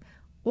I'm like,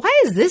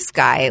 why is this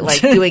guy like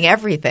doing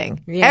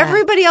everything?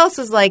 Everybody else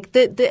is like,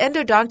 the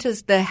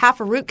endodontist, the half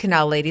a root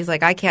canal lady's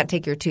like, I can't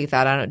take your tooth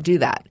out. I don't do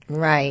that.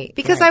 Right.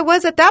 Because I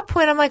was at that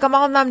point, I'm like, I'm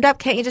all numbed up.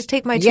 Can't you just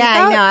take my tooth out?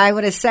 Yeah, I know. I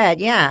would have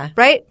said,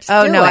 Right?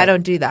 I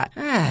don't do that.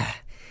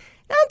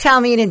 Don't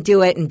tell me you didn't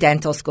do it in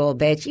dental school,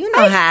 bitch. You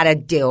know how to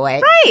do it.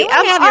 Right. You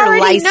I'm have your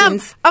already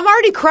license. numb. I'm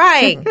already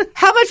crying.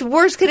 How much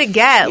worse could it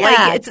get? Yeah.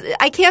 Like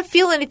I can't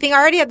feel anything. I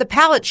already had the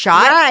palate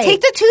shot. Right. Take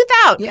the tooth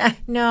out. Yeah.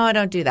 No, I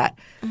don't do that.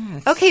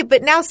 Okay,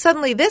 but now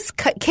suddenly this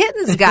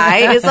Kitten's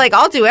guy is like,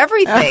 I'll do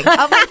everything.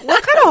 I'm like,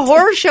 what kind of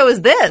horror show is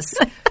this?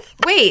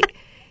 Wait,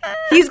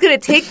 he's going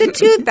to take the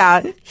tooth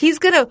out. He's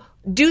going to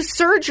do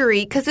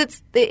surgery because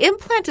the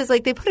implant is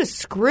like they put a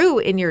screw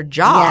in your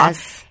jaw.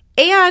 Yes.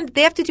 And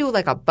they have to do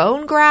like a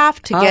bone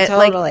graft to get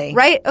totally. like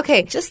right.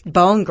 Okay, just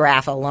bone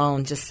graft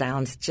alone just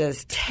sounds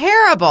just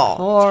terrible,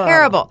 horrible.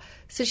 Terrible.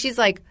 So she's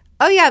like,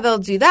 "Oh yeah, they'll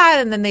do that,"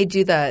 and then they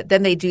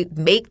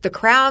make the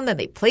crown, then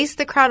they place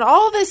the crown,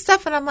 all this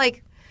stuff, and I'm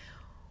like,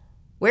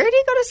 "Where did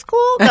he go to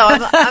school?"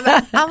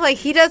 No, I'm like,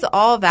 he does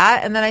all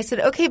that, and then I said,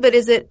 "Okay, but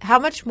how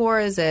much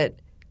more is it?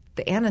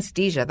 The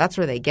anesthesia? That's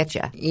where they get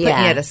you,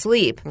 putting you to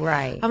sleep,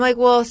 right?" I'm like,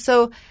 "Well,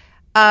 so."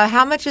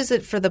 How much is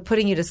it for the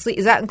putting you to sleep?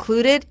 Is that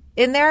included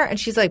in there? And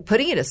she's like,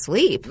 putting you to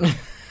sleep.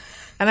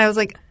 And I was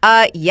like,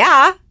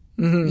 yeah.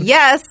 Mm-hmm.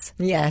 Yes.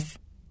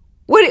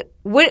 What,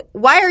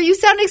 why are you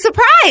sounding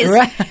surprised?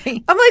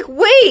 Right. I'm like,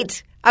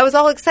 wait. I was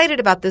all excited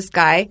about this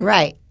guy.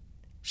 Right.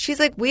 She's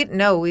like, we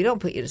don't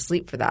put you to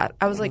sleep for that.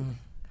 I was like,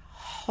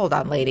 hold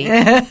on, lady.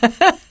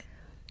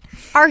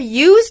 Are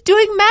you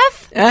doing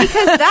meth?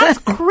 Because that's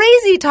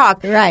crazy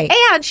talk. Right.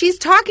 And she's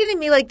talking to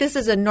me like this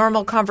is a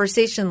normal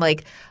conversation.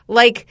 Like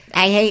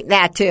I hate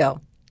that too.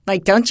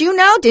 Like, don't you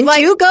know? Didn't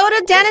you go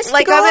to dentist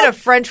Like school? I'm at a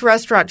French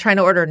restaurant trying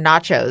to order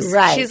nachos.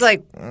 Right. She's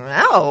like,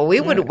 no,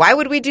 why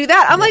would we do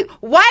that? I'm like,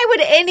 why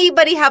would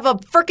anybody have a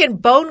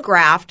freaking bone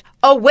graft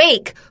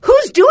awake?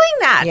 Who's doing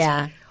that?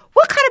 Yeah.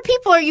 What kind of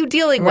people are you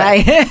dealing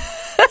with? Right.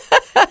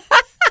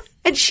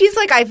 And she's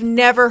like, I've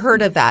never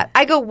heard of that.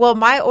 I go, well,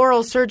 my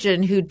oral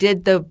surgeon who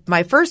did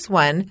my first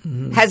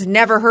one has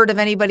never heard of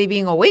anybody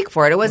being awake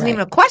for it. It wasn't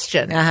even a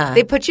question.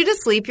 They put you to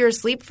sleep. You're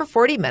asleep for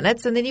 40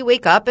 minutes and then you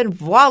wake up and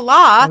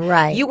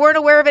voila, you weren't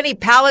aware of any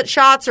palate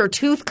shots or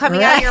tooth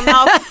coming out of your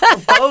mouth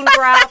or bone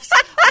grafts,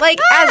 like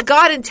as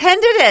God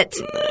intended it.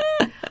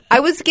 I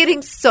was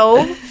getting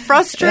so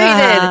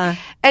frustrated.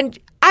 And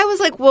I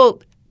was like,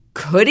 well,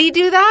 could he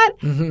do that?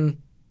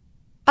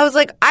 I was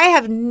like, I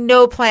have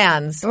no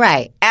plans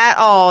at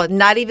all,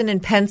 not even in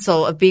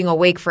pencil, of being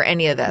awake for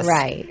any of this.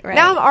 Right.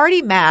 Now I'm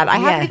already mad. I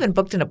haven't even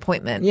booked an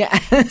appointment.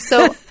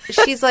 So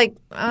she's like,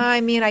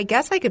 I mean, I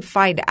guess I could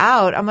find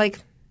out. I'm like,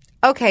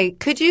 okay,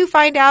 could you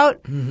find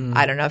out?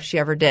 I don't know if she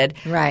ever did.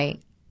 I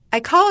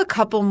call a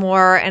couple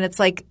more and it's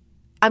like,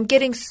 I'm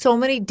getting so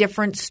many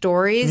different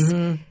stories.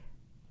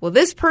 Well,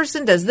 this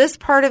person does this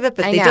part of it,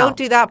 but they don't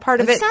do that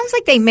part of it. It sounds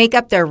like they make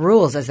up their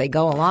rules as they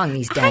go along,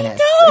 these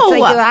dentists. I know.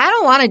 It's like, I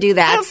don't want to do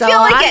that, I don't so feel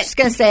like I'm it. just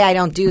going to say I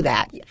don't do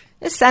that.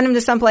 Just send them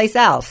to someplace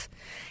else.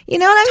 You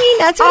know what I mean?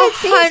 That's what it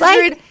seems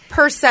like.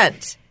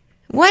 100%.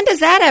 When does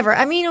that ever?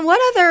 I mean, what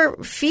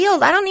other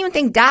field? I don't even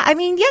think.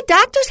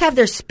 Doctors have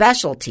their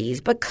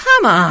specialties, but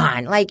come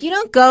on, like you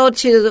don't go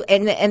to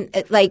and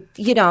like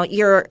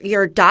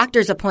your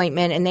doctor's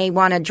appointment and they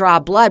want to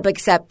draw blood, but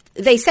except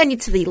they send you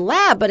to the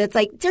lab. But it's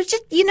like there's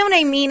just what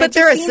I mean. But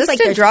their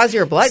assistant draws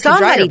your blood.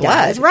 Somebody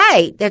does,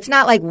 right? It's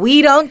not like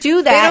we don't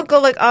do that. They don't go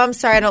like, oh, I'm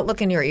sorry, I don't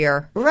look in your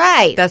ear.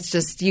 Right. That's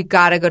just you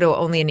got to go to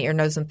only an ear,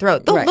 nose, and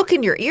throat. They'll look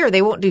in your ear.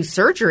 They won't do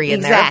surgery in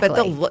there, but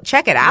they'll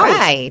check it out.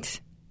 Right.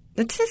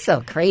 It's just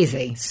so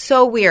crazy.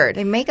 So weird.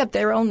 They make up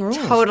their own rules.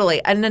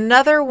 Totally. And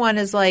another one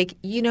is like,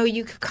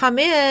 you could come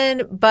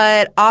in,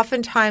 but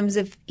oftentimes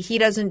if he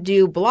doesn't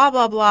do blah,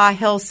 blah, blah,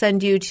 he'll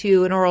send you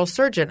to an oral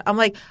surgeon. I'm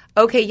like,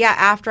 okay, yeah,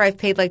 after I've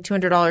paid like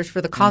 $200 for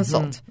the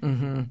consult.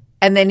 And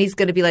then he's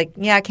going to be like,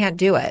 yeah, I can't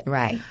do it.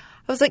 Right.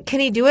 I was like,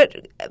 can he do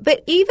it?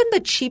 But even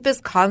the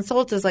cheapest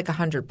consult is like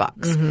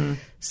 $100.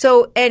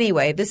 So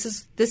anyway, this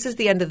is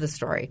the end of the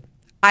story.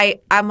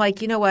 I'm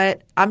like, you know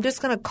what? I'm just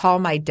going to call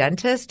my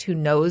dentist who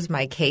knows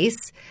my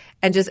case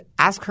and just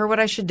ask her what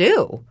I should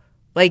do.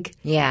 Like,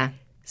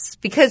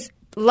 because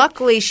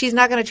luckily she's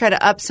not going to try to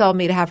upsell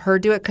me to have her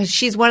do it because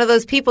she's one of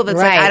those people that's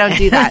like, I don't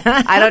do that.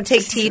 I don't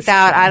take teeth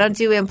out. I don't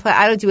do implant.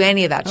 I don't do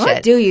any of that shit.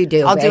 What do you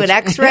do? I'll do an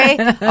X-ray.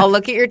 I'll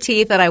look at your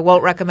teeth and I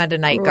won't recommend a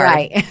night guard.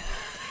 Right.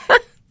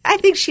 I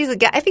think she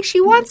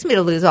wants me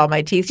to lose all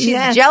my teeth.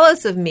 She's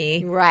jealous of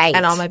me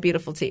and all my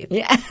beautiful teeth.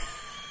 Yeah.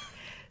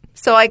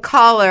 So I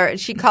call her, and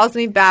she calls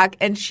me back,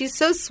 and she's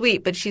so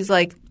sweet, but she's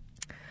like,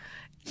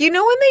 when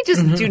they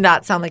just do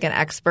not sound like an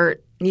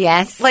expert?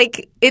 Yes.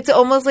 Like, it's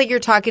almost like you're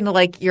talking to,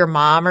 like, your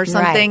mom or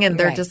something, and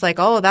they're just like,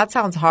 oh, that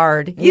sounds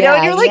hard. You know,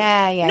 and you're like,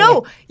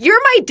 no, you're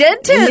my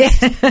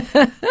dentist.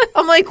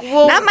 I'm like,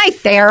 well. Not my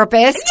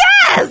therapist.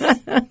 Yes!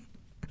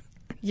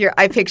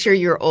 I picture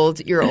your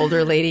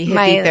older lady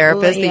hippie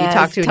therapist that you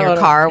talk to in your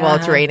car while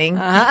it's raining.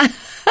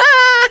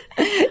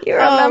 You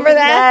remember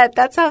that?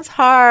 That sounds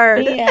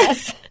hard.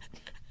 Yes.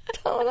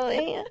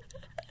 Totally.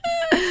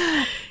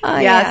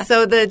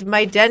 So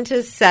my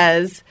dentist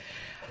says,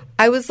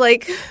 I was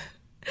like,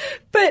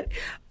 but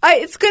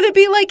it's going to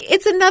be like,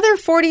 it's another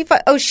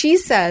 45. Oh, she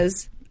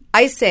says,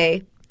 I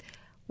say,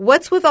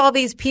 what's with all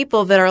these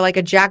people that are like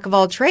a jack of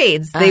all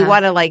trades? They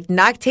want to like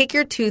not take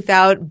your tooth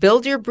out,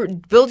 build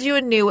you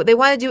a new, they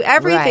want to do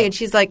everything. Right. And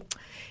she's like,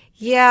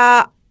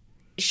 yeah,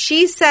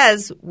 she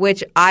says,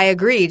 which I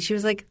agreed. She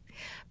was like,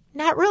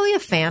 not really a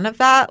fan of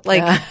that.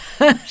 Like,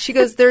 she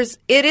goes,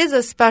 it is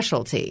a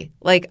specialty.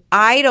 Like,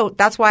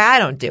 that's why I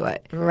don't do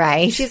it.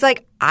 Right. She's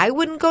like, I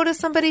wouldn't go to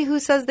somebody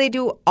who says they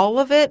do all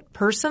of it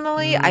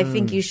personally. I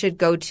think you should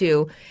go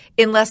to,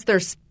 unless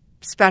they're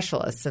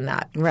specialists in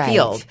that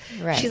field.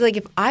 Right. She's like,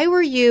 if I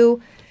were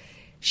you,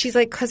 she's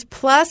like, because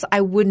plus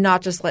I would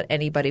not just let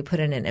anybody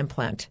put in an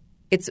implant.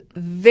 It's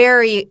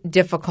very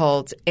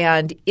difficult.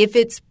 And if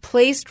it's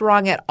placed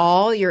wrong at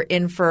all, you're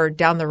in for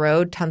down the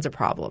road tons of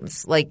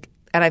problems. Like,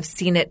 and I've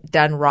seen it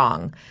done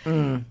wrong.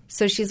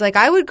 So she's like,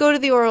 I would go to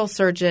the oral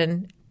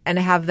surgeon and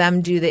have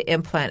them do the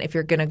implant if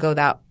you're going to go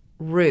that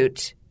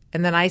route.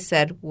 And then I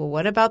said, well,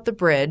 what about the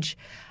bridge?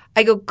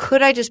 I go,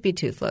 could I just be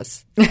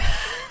toothless?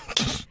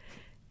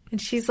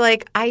 And she's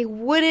like, I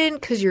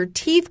wouldn't because your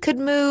teeth could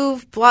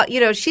move. Blah,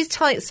 she's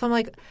telling. So I'm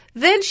like,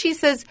 then she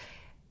says,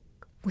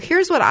 well,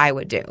 here's what I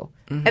would do.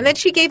 And then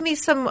she gave me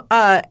some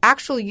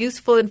actual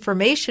useful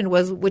information,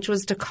 which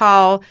was to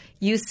call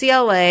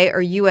UCLA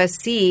or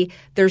USC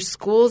their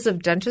schools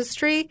of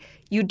dentistry.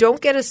 You don't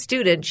get a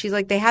student. She's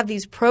like, they have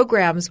these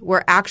programs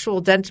where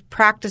actual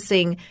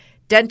practicing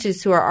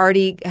dentists who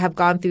have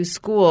gone through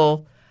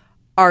school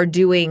are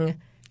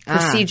doing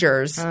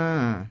procedures.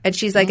 And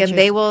she's like, and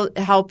they will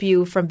help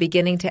you from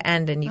beginning to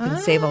end, and you can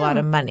save a lot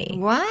of money.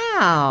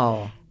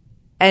 Wow.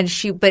 And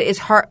but it's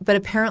hard. But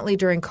apparently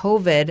during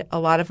COVID, a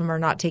lot of them are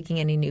not taking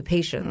any new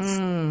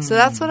patients. So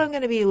that's what I'm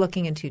going to be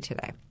looking into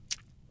today.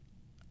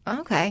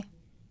 Okay.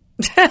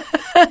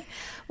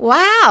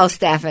 Wow,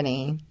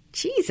 Stephanie.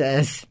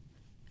 Jesus.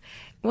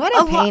 What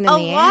a pain in the ass.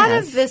 A lot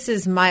of this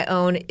is my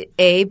own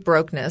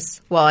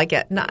brokenness. Well,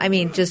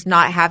 just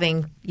not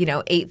having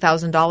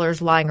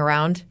 $8,000 lying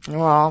around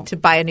to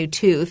buy a new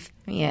tooth.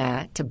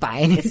 Yeah, to buy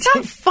a new tooth. It's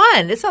not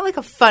fun. It's not like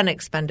a fun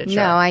expenditure.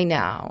 No, I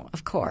know,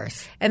 of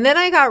course. And then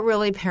I got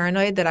really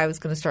paranoid that I was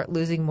going to start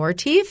losing more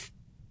teeth.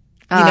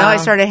 I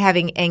started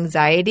having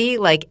anxiety.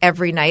 Like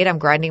every night I'm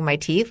grinding my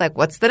teeth. Like,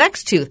 what's the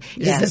next tooth?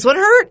 Does this one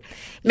hurt?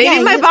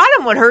 Maybe my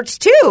bottom one hurts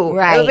too.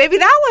 Right. Or maybe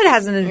that one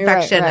has an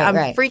infection. Right, I'm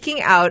freaking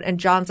out. And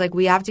John's like,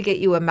 we have to get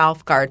you a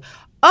mouth guard.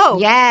 Oh,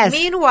 yes.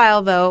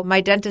 Meanwhile, though, my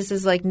dentist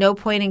is like, no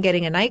point in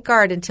getting a night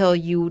guard until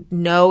you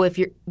know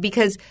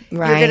because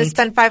you're going to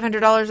spend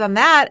 $500 on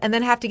that and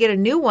then have to get a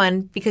new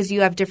one because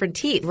you have different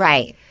teeth.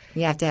 Right.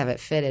 You have to have it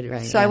fitted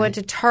right. So I went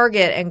to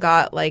Target and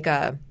got like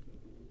a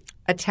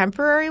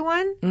temporary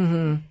one.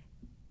 Mm-hmm.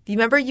 Do you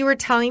remember you were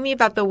telling me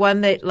about the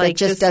one that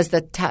just does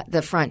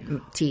the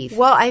front teeth?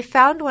 Well, I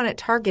found one at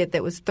Target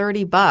that was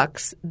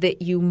 $30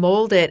 that you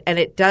mold it and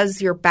it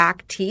does your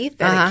back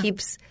teeth and it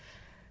keeps.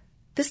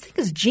 This thing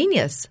is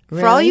genius.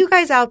 Really? For all you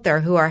guys out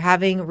there who are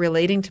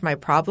relating to my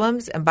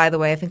problems, and by the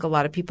way, I think a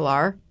lot of people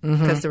are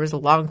because there was a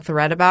long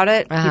thread about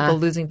it, people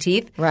losing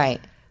teeth. Right.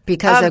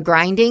 Because of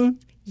grinding?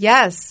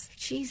 Yes.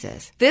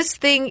 Jesus. This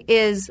thing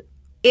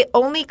it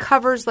only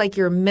covers like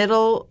your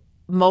middle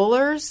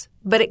molars,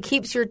 but it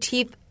keeps your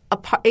teeth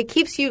apart. It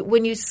keeps you,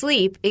 when you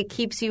sleep, it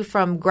keeps you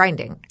from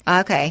grinding.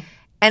 Okay.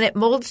 And it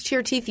molds to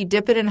your teeth. You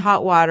dip it in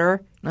hot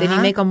water, then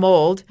you make a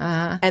mold,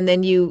 and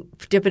then you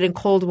dip it in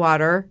cold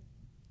water.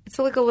 It's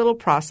like a little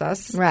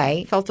process.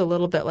 Right. Felt a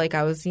little bit like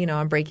I was,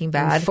 on Breaking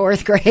Bad. In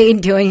 4th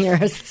grade doing your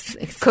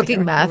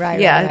cooking meth. Right,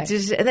 yeah. Right.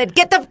 And then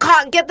get the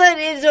hot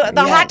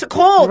to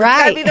cold. Right.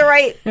 It's got to be the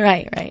right.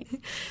 Right.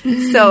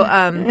 So,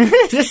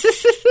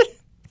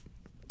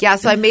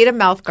 so I made a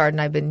mouth guard and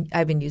I've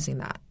been using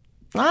that.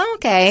 Oh,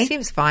 okay.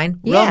 Seems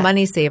fine. Real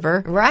money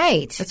saver.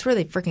 Right. That's where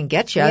they freaking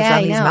get you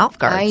on these mouth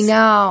guards. I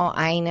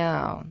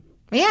know.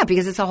 Yeah,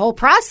 because it's a whole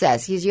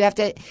process. You have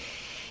to.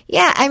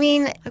 Yeah, I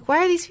mean, like,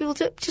 why are these people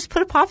just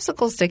put a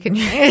popsicle stick in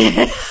your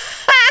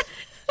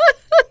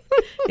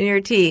in your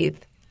teeth?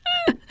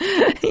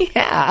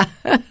 Yeah,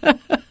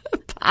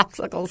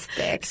 popsicle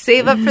stick.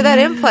 Save up for that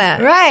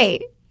implant,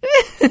 right?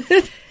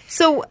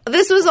 So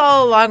this was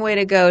all a long way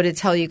to go to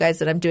tell you guys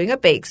that I'm doing a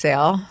bake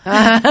sale. Is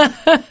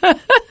that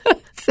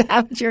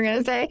what you were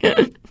going to say?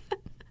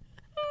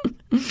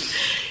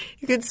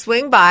 You could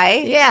swing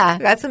by. Yeah.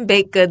 I got some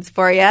baked goods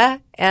for you.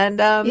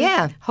 And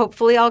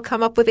hopefully I'll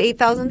come up with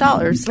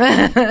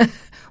 $8,000.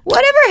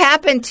 Whatever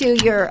happened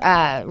to your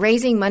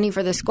raising money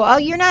for the school? Oh,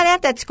 you're not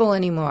at that school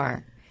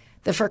anymore.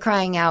 The For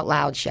Crying Out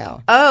Loud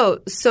show. Oh,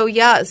 so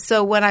yeah.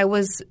 So when I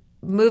was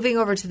moving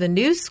over to the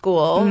new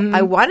school,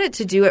 I wanted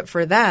to do it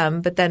for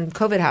them, but then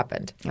COVID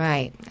happened.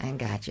 Right. I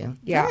got you.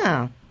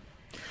 Yeah.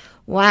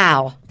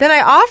 Wow. Then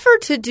I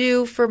offered to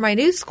do for my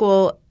new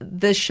school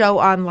the show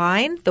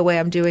online, the way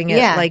I'm doing it,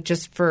 like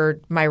just for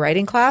my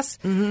writing class,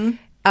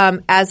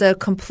 as a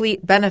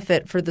complete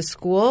benefit for the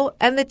school.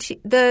 And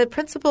the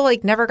principal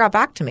never got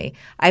back to me.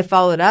 I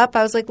followed up.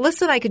 I was like,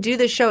 listen, I could do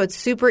this show. It's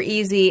super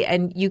easy,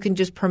 and you can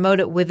just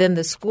promote it within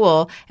the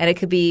school. And it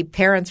could be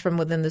parents from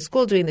within the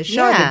school doing the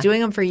show. I've been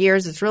doing them for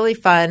years. It's really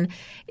fun.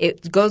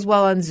 It goes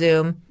well on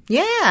Zoom.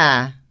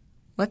 Yeah.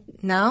 What?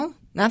 No?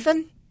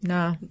 Nothing?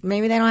 No.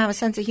 Maybe they don't have a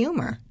sense of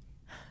humor.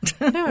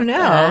 I don't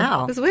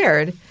know. It was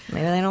weird.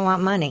 Maybe they don't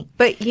want money.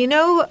 But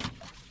yeah.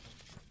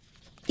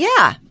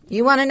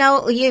 You want to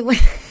know? You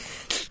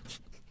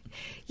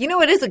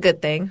know, it is a good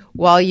thing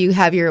while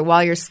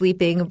you're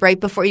sleeping, right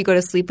before you go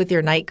to sleep with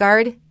your night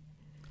guard.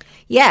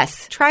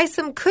 Yes. Try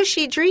some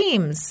Cushy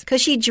Dreams.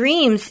 Cushy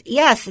Dreams,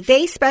 yes.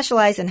 They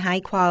specialize in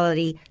high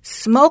quality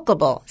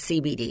smokable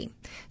CBD.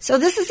 So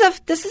this is a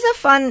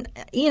fun,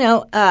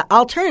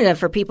 alternative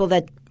for people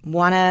that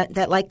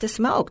like to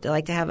smoke. They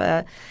like to have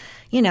a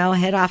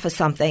hit off of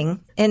something.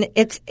 And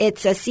it's a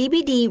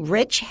CBD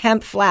rich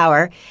hemp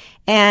flower,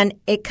 and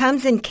it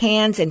comes in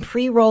cans and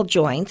pre-rolled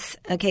joints,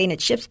 okay, and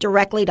it ships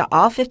directly to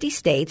all 50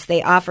 states.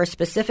 They offer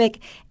specific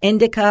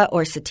indica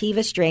or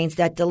sativa strains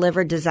that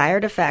deliver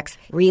desired effects: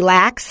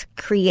 relax,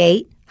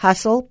 create,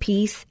 hustle,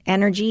 peace,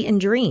 energy,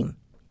 and dream.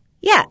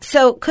 Yeah,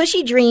 so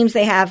Cushy Dreams,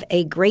 they have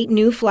a great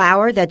new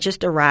flower that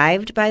just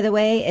arrived, by the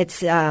way. It's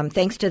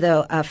thanks to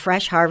the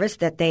fresh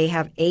harvest that they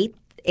have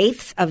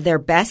eighths of their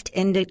best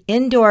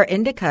indoor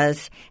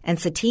indicas and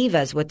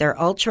sativas with their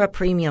ultra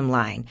premium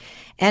line.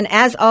 And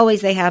as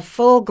always, they have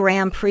full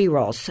gram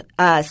pre-rolls.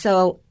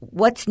 So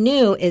what's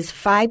new is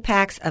 5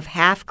 packs of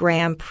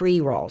half-gram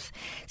pre-rolls.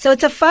 So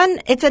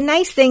it's a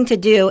nice thing to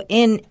do.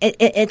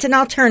 It's an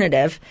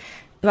alternative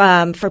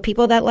for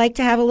people that like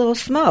to have a little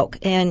smoke.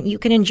 And you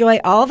can enjoy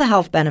all the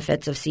health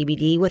benefits of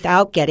CBD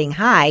without getting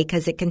high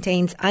because it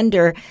contains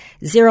under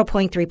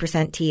 0.3%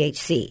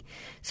 THC.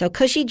 So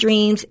Cushy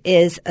Dreams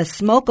is a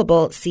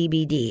smokable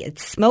CBD.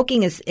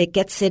 It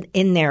gets it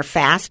in there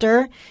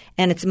faster,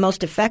 and it's the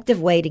most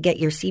effective way to get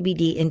your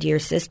CBD into your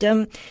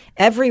system.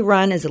 Every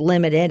run is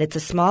limited. It's a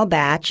small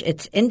batch.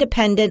 It's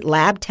independent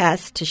lab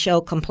tests to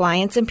show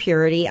compliance and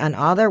purity on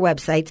all their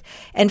websites.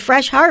 And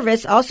Fresh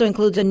Harvest also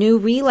includes a new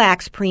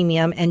Relax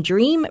Premium and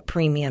Dream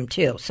Premium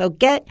too. So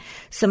get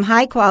some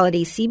high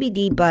quality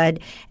CBD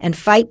bud and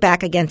fight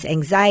back against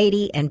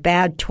anxiety and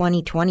bad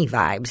 2020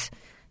 vibes.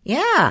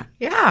 Yeah.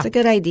 It's a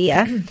good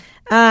idea.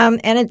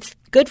 And it's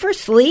good for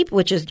sleep,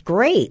 which is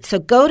great. So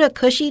go to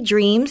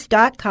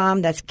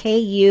cushydreams.com, that's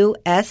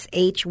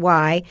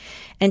KUSHY,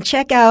 and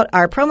check out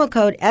our promo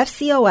code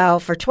FCOL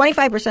for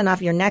 25%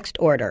 off your next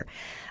order.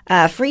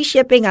 Free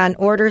shipping on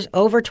orders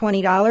over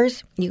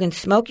 $20. You can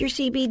smoke your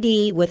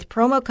CBD with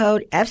promo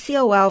code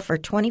FCOL for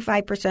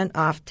 25%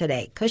 off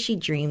today.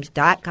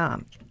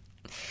 Cushydreams.com.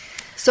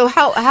 So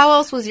how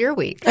else was your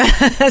week?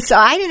 So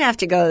I didn't have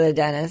to go to the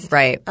dentist.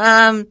 Right.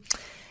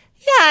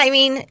 Yeah, I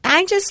mean,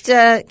 I'm just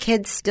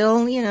kids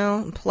still,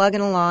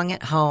 plugging along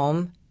at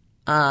home.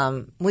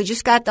 We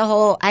just got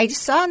I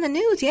just saw in the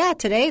news,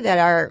 today that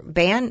our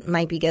ban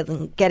might be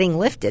getting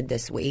lifted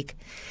this week.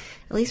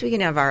 At least we can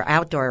have our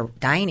outdoor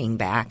dining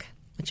back,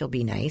 which will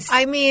be nice.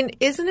 I mean,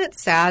 isn't it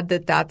sad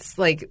that that's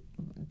like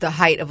the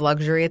height of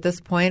luxury at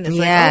this point? It's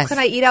Yes. like, can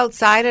I eat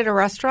outside at a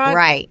restaurant?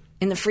 Right.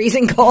 In the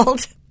freezing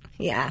cold.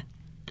 Yeah.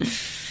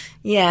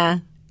 Yeah.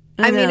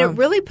 I mean, it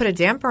really put a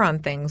damper on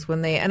things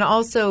and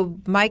also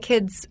my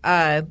kids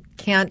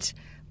can't,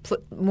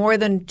 more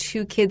than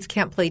 2 kids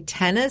can't play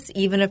tennis,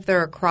 even if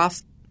they're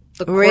across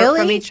the court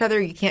from each other.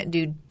 You can't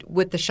do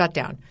with the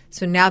shutdown.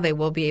 So now they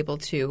will be able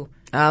to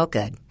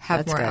good.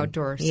 have That's more good.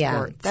 outdoor sports.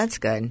 Yeah, that's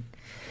good.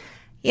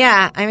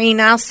 Yeah, I mean,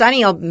 now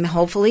Sonny will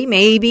hopefully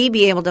maybe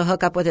be able to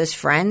hook up with his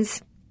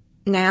friends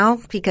now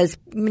because,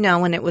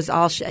 when it was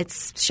all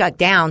it's shut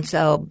down,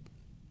 so –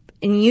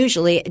 and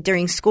usually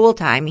during school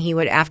time, he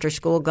would, after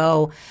school,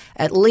 go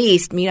at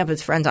least meet up with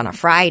his friends on a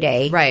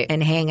Friday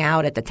and hang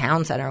out at the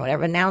town center or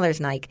whatever. Now there's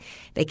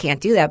they can't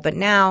do that. But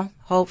now,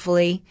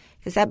 hopefully,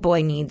 because that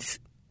boy needs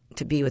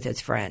to be with his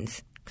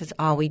friends because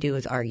all we do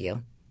is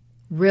argue.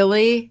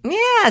 Really?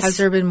 Yes. Has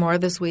there been more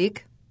this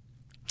week?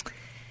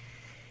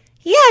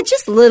 Yeah,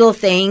 just little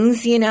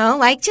things,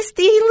 like just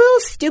the little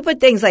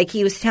stupid things. Like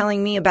he was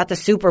telling me about the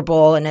Super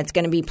Bowl and it's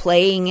going to be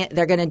playing.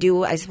 They're going to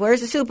do, I said,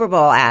 where's the Super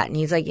Bowl at? And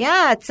he's like,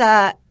 yeah, it's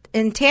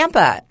in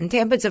Tampa. In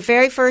Tampa, it's the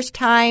very first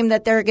time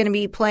that they're going to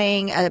be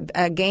playing,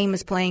 a game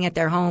is playing at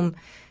their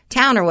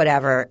hometown or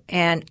whatever.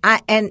 And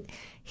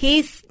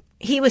he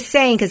was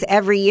saying, because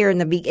every year in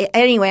the beginning,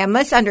 anyway, I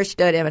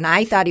misunderstood him and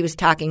I thought he was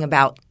talking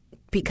about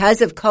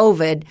because of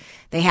COVID,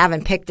 they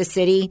haven't picked a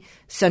city.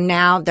 So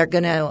now they're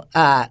going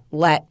to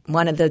let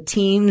one of the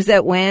teams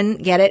that win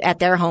get it at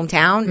their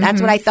hometown. Mm-hmm.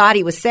 That's what I thought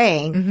he was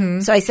saying. Mm-hmm.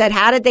 So I said,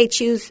 how did they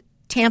choose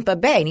Tampa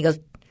Bay? And he goes,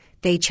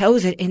 they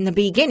chose it in the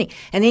beginning.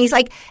 And then he's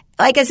like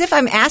as if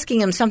I'm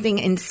asking him something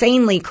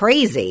insanely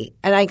crazy.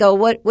 And I go,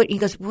 what? He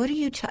goes, what are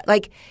you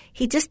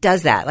he just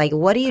does that. Like,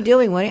 what are you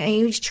doing? And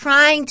he's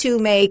trying to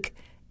make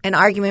an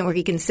argument where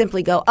he can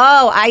simply go,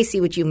 oh, I see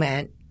what you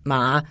meant,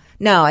 Ma.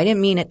 No, I didn't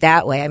mean it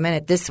that way. I meant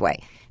it this way.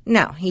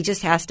 No, he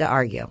just has to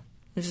argue.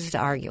 It's just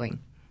arguing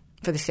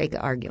for the sake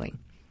of arguing.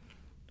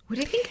 What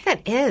do you think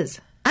that is?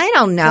 I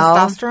don't know.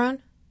 Testosterone?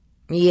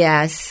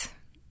 Yes,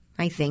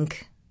 I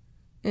think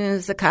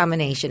it's a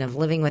combination of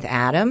living with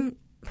Adam,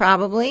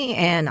 probably,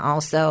 and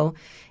also,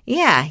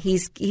 yeah,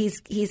 he's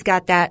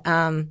got that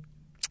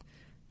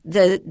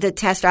the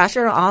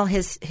testosterone. All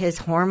his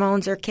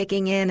hormones are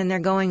kicking in and they're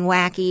going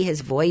wacky.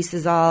 His voice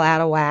is all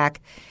out of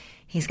whack.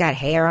 He's got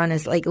hair on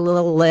his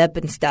little lip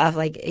and stuff.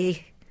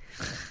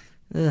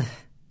 Ugh.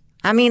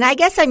 I mean, I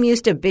guess I'm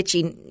used to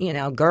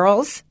bitchy,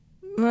 girls.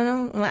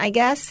 I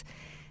guess,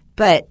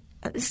 but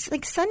it's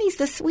like Sonny's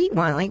the sweet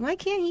one. Like, why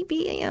can't he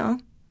be,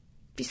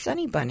 be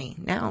Sonny Bunny?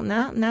 Now,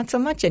 not so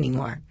much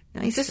anymore.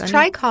 Just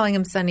try calling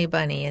him Sonny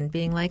Bunny and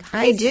being like,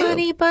 "Hi, I do.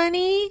 Sonny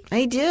Bunny."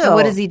 I do. And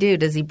what does he do?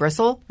 Does he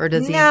bristle or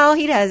does he? No,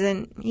 he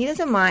doesn't. He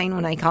doesn't mind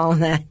when I call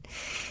him that.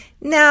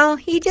 No,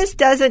 he just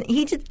doesn't.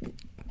 He's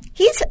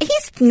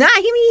not.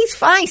 I mean, he's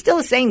fine. Still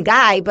the same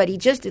guy, but he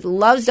just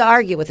loves to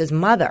argue with his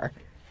mother.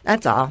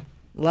 That's all.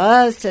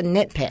 Loves to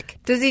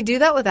nitpick. Does he do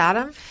that with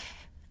Adam?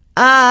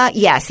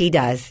 Yes, he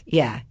does.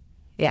 Yeah,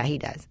 he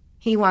does.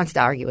 He wants to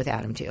argue with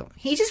Adam too.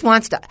 He just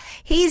wants to.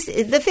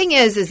 The thing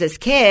is this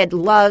kid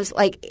loves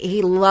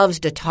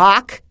to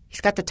talk.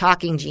 He's got the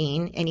talking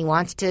gene, and he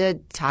wants to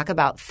talk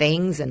about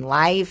things and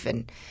life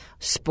and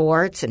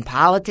sports and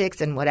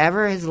politics and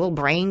whatever his little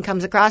brain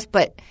comes across.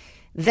 But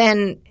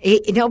then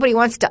nobody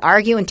wants to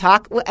argue and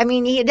talk. I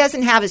mean, he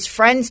doesn't have his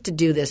friends to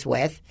do this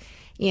with.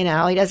 He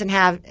doesn't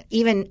have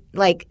even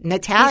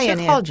Natalia. You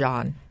should call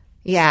John.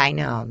 Yeah, I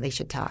know. They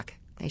should talk.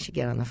 They should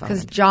get on the phone.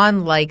 Because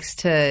John likes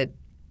to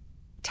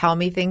tell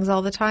me things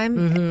all the time.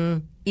 Mm-hmm.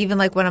 Even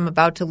when I'm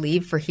about to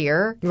leave for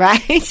here.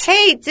 Right.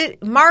 Hey,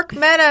 Mark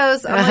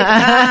Meadows. I'm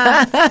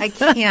like, I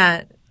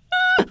can't.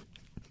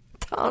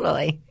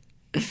 Totally.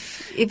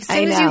 As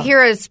soon as you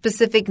hear a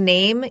specific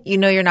name, you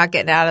know you're not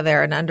getting out of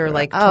there in under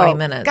like 20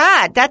 minutes.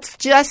 God, that's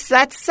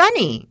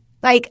Sonny.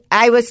 Like,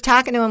 I was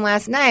talking to him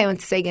last night. I went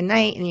to say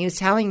goodnight, and he was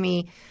telling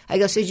me, I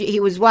go, so he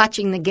was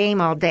watching the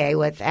game all day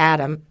with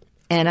Adam.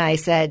 And I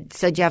said,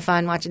 so did you have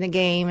fun watching the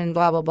game and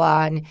blah, blah,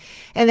 blah. And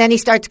then he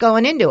starts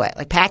going into it.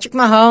 Like Patrick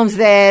Mahomes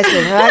this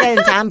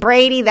and Tom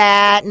Brady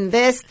that and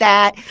this,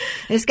 that.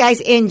 This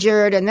guy's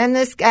injured. And then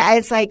this guy,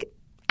 it's like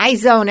I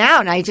zone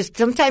out. And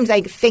sometimes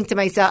I think to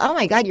myself, oh,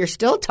 my God, you're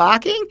still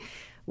talking?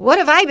 What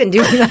have I been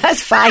doing the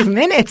last 5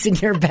 minutes in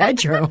your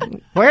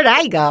bedroom? Where'd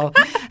I go?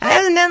 I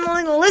haven't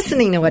been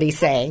listening to what he's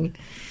saying.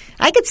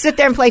 I could sit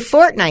there and play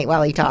Fortnite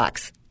while he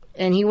talks.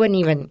 And he wouldn't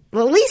even –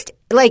 well, at least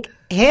like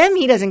him,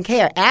 he doesn't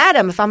care.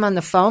 Adam, if I'm on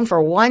the phone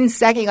for 1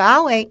 second,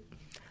 I'll wait.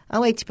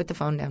 I'll wait to put the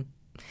phone down.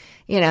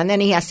 And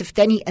then he has to –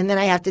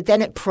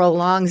 then it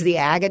prolongs the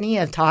agony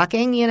of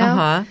talking,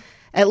 Uh-huh.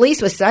 At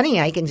least with Sonny,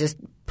 I can just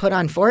put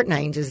on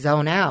Fortnite and just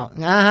zone out.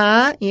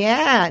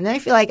 Yeah. And then I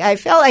feel like I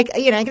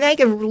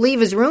can leave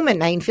his room at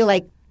night and feel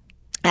like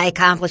I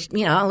accomplished,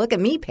 look at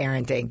me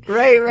parenting.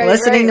 Right.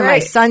 Listening to my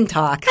son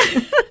talk.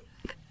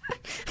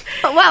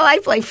 While I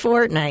play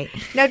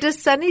Fortnite. Now,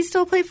 does Sonny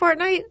still play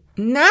Fortnite?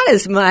 Not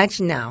as much,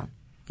 no.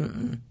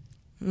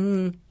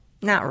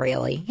 Not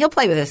really. He'll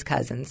play with his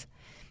cousins.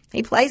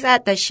 He plays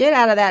the shit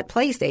out of that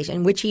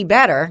PlayStation, which he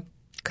better.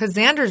 Because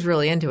Xander's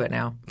really into it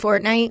now.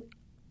 Fortnite?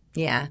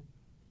 Yeah.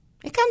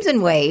 It comes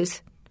in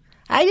waves.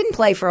 I didn't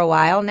play for a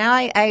while. Now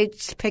I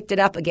just picked it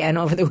up again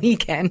over the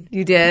weekend.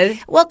 You did?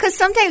 Well, because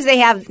sometimes they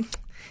have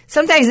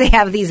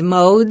these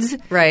modes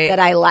right. that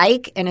I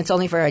like, and it's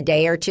only for a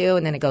day or two,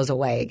 and then it goes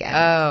away again.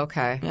 Oh,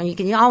 okay. You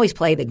can always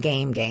play the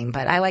game,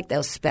 but I like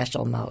those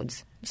special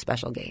modes,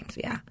 special games,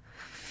 yeah.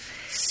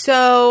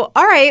 So,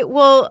 all right.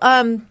 Well,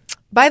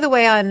 by the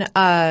way, on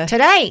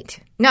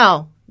tonight,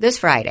 no, this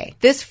Friday.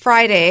 This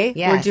Friday,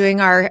 yes. We're doing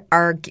our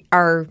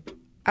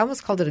I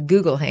almost called it a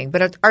Google hang,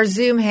 but our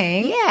Zoom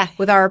hang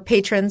with our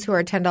patrons who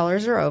are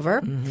 $10 or over,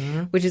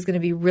 which is going to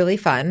be really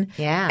fun.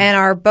 Yeah. And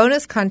our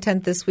bonus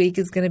content this week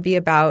is going to be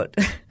about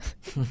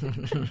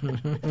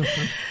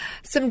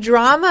some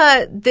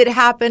drama that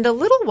happened a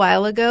little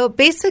while ago.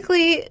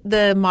 Basically,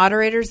 the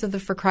moderators of the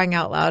For Crying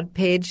Out Loud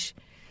page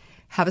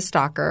have a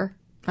stalker.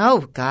 Oh,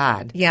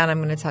 God. Yeah, and I'm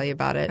going to tell you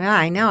about it. Yeah,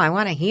 I know. I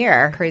want to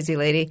hear. Crazy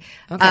lady.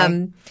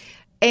 Okay.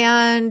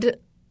 And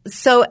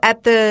so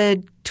at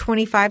the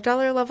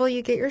 $25 level,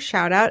 you get your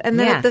shout out. And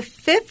then at the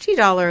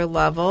 $50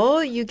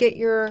 level, you get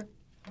your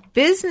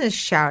business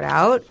shout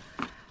out,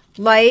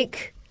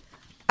 like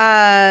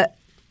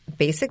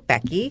Basic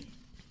Becky.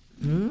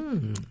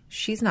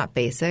 She's not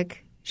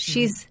basic.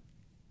 She's,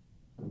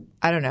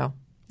 I don't know.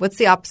 What's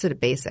the opposite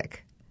of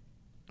basic?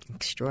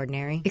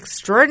 Extraordinary.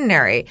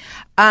 Extraordinary.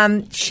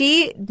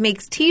 She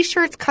makes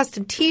T-shirts,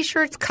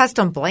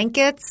 custom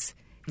blankets.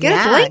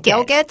 Get a blanket.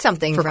 Go get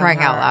something for from crying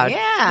her. out loud.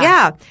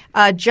 Yeah.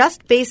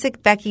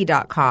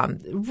 Justbasicbecky.com.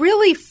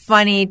 Really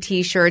funny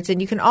T-shirts,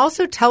 and you can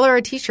also tell her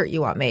a T-shirt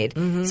you want made.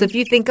 So if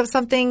you think of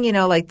something,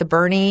 like the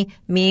Bernie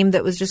meme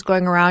that was just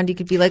going around, you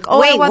could be like,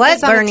 wait, I want what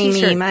this on Bernie a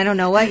T-shirt. meme? I don't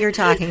know what you're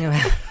talking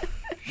about.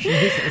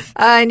 Jesus.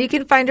 And you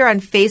can find her on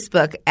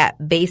Facebook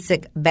at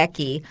Basic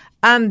Becky.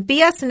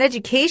 BS in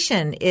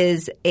Education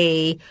is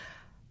a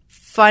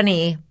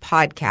funny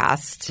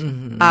podcast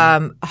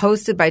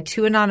hosted by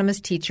two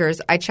anonymous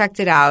teachers. I checked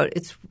it out.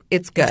 It's good.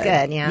 It's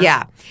good, yeah.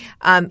 Yeah.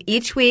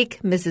 Each week,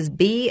 Mrs.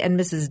 B and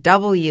Mrs.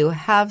 W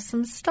have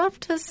some stuff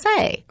to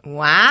say.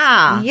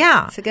 Wow.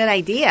 Yeah. It's a good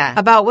idea.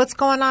 About what's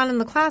going on in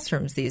the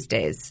classrooms these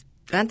days.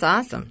 That's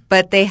awesome.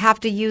 But they have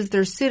to use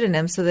their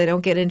pseudonym so they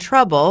don't get in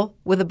trouble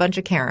with a bunch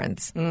of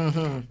Karens.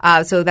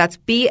 So that's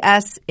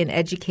BS in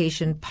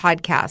Education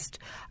podcast.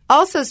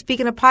 Also,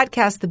 speaking of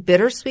podcasts, the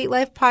Bittersweet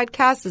Life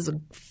podcast is a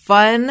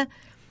fun,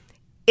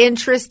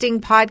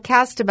 interesting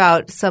podcast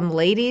about some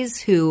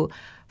ladies who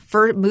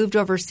moved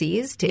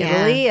overseas to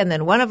Italy, and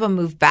then one of them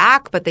moved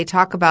back, but they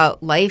talk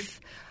about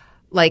life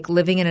like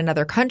living in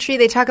another country.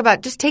 They talk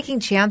about just taking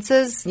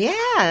chances. Yeah,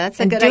 that's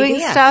a and good doing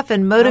idea. stuff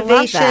and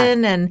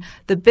motivation, that. and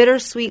the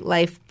Bittersweet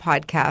Life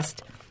podcast.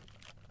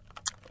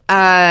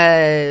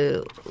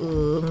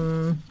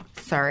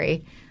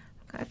 Sorry.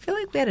 I feel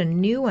like we had a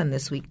new one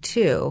this week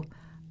too.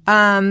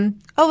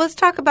 Let's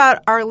talk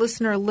about our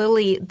listener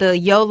Lily, the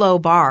YOLO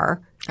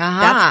Bar.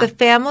 That's the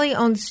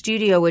family-owned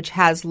studio which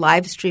has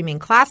live streaming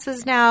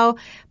classes now,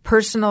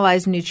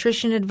 personalized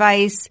nutrition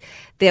advice.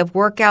 They have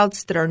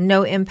workouts that are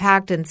no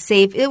impact and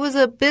safe. It was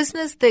a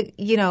business that,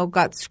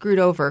 got screwed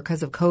over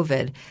because of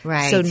COVID.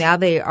 Right. So now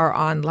they are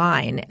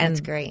online. And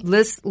That's great.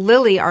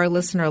 Lily, our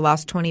listener,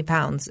 lost 20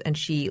 pounds and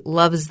she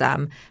loves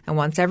them and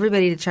wants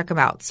everybody to check them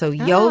out. So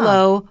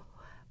YOLO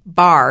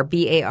Bar,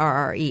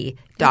 BARRE.com.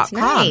 That's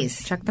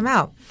nice. Check them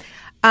out.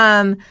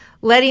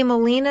 Letty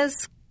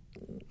Molina's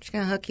She's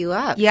going to hook you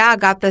up.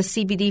 got the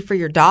CBD for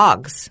your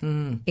dogs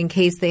in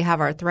case they have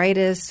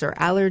arthritis or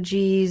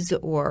allergies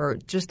or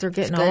just they're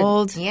getting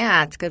old.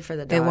 Yeah, it's good for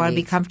the dog. They want to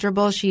be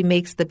comfortable. She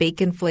makes the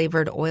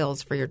bacon-flavored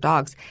oils for your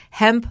dogs.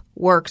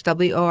 HempWorks,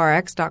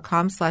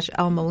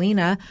 WORX.com/L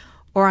Molina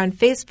or on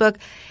Facebook.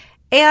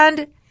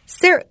 And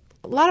Sarah,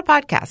 a lot of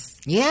podcasts.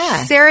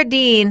 Yeah. Sarah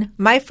Dean,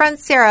 my friend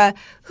Sarah,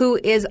 who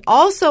is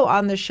also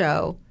on the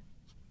show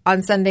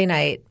on Sunday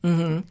night.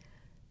 Mm-hmm.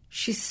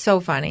 She's so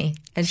funny.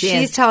 And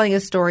she's telling a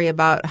story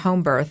about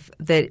home birth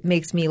that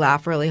makes me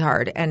laugh really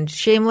hard. And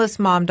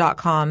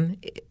shamelessmom.com,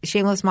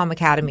 Shameless Mom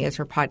Academy is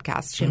her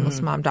podcast,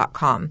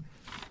 shamelessmom.com.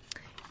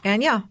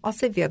 And yeah, I'll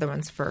save the other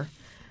ones for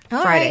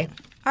Friday.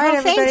 All right,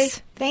 everybody.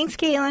 Thanks,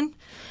 Caitlin.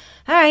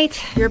 All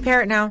right. You're a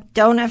parent now.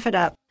 Don't F it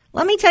up.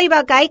 Let me tell you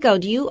about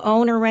Geico. Do you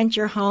own or rent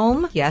your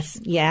home? Yes.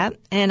 Yeah,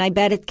 and I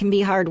bet it can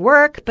be hard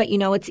work, but you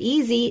know what's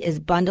easy is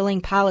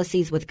bundling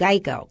policies with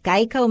Geico.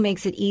 Geico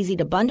makes it easy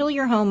to bundle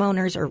your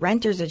homeowners or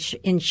renters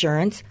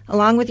insurance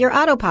along with your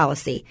auto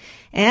policy.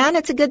 And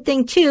it's a good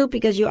thing, too,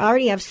 because you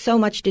already have so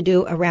much to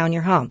do around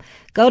your home.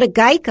 Go to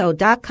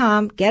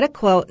geico.com, get a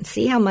quote, and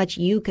see how much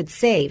you could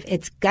save.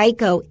 It's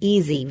Geico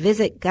easy.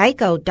 Visit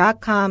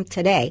geico.com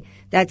today.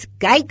 That's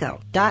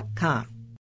geico.com.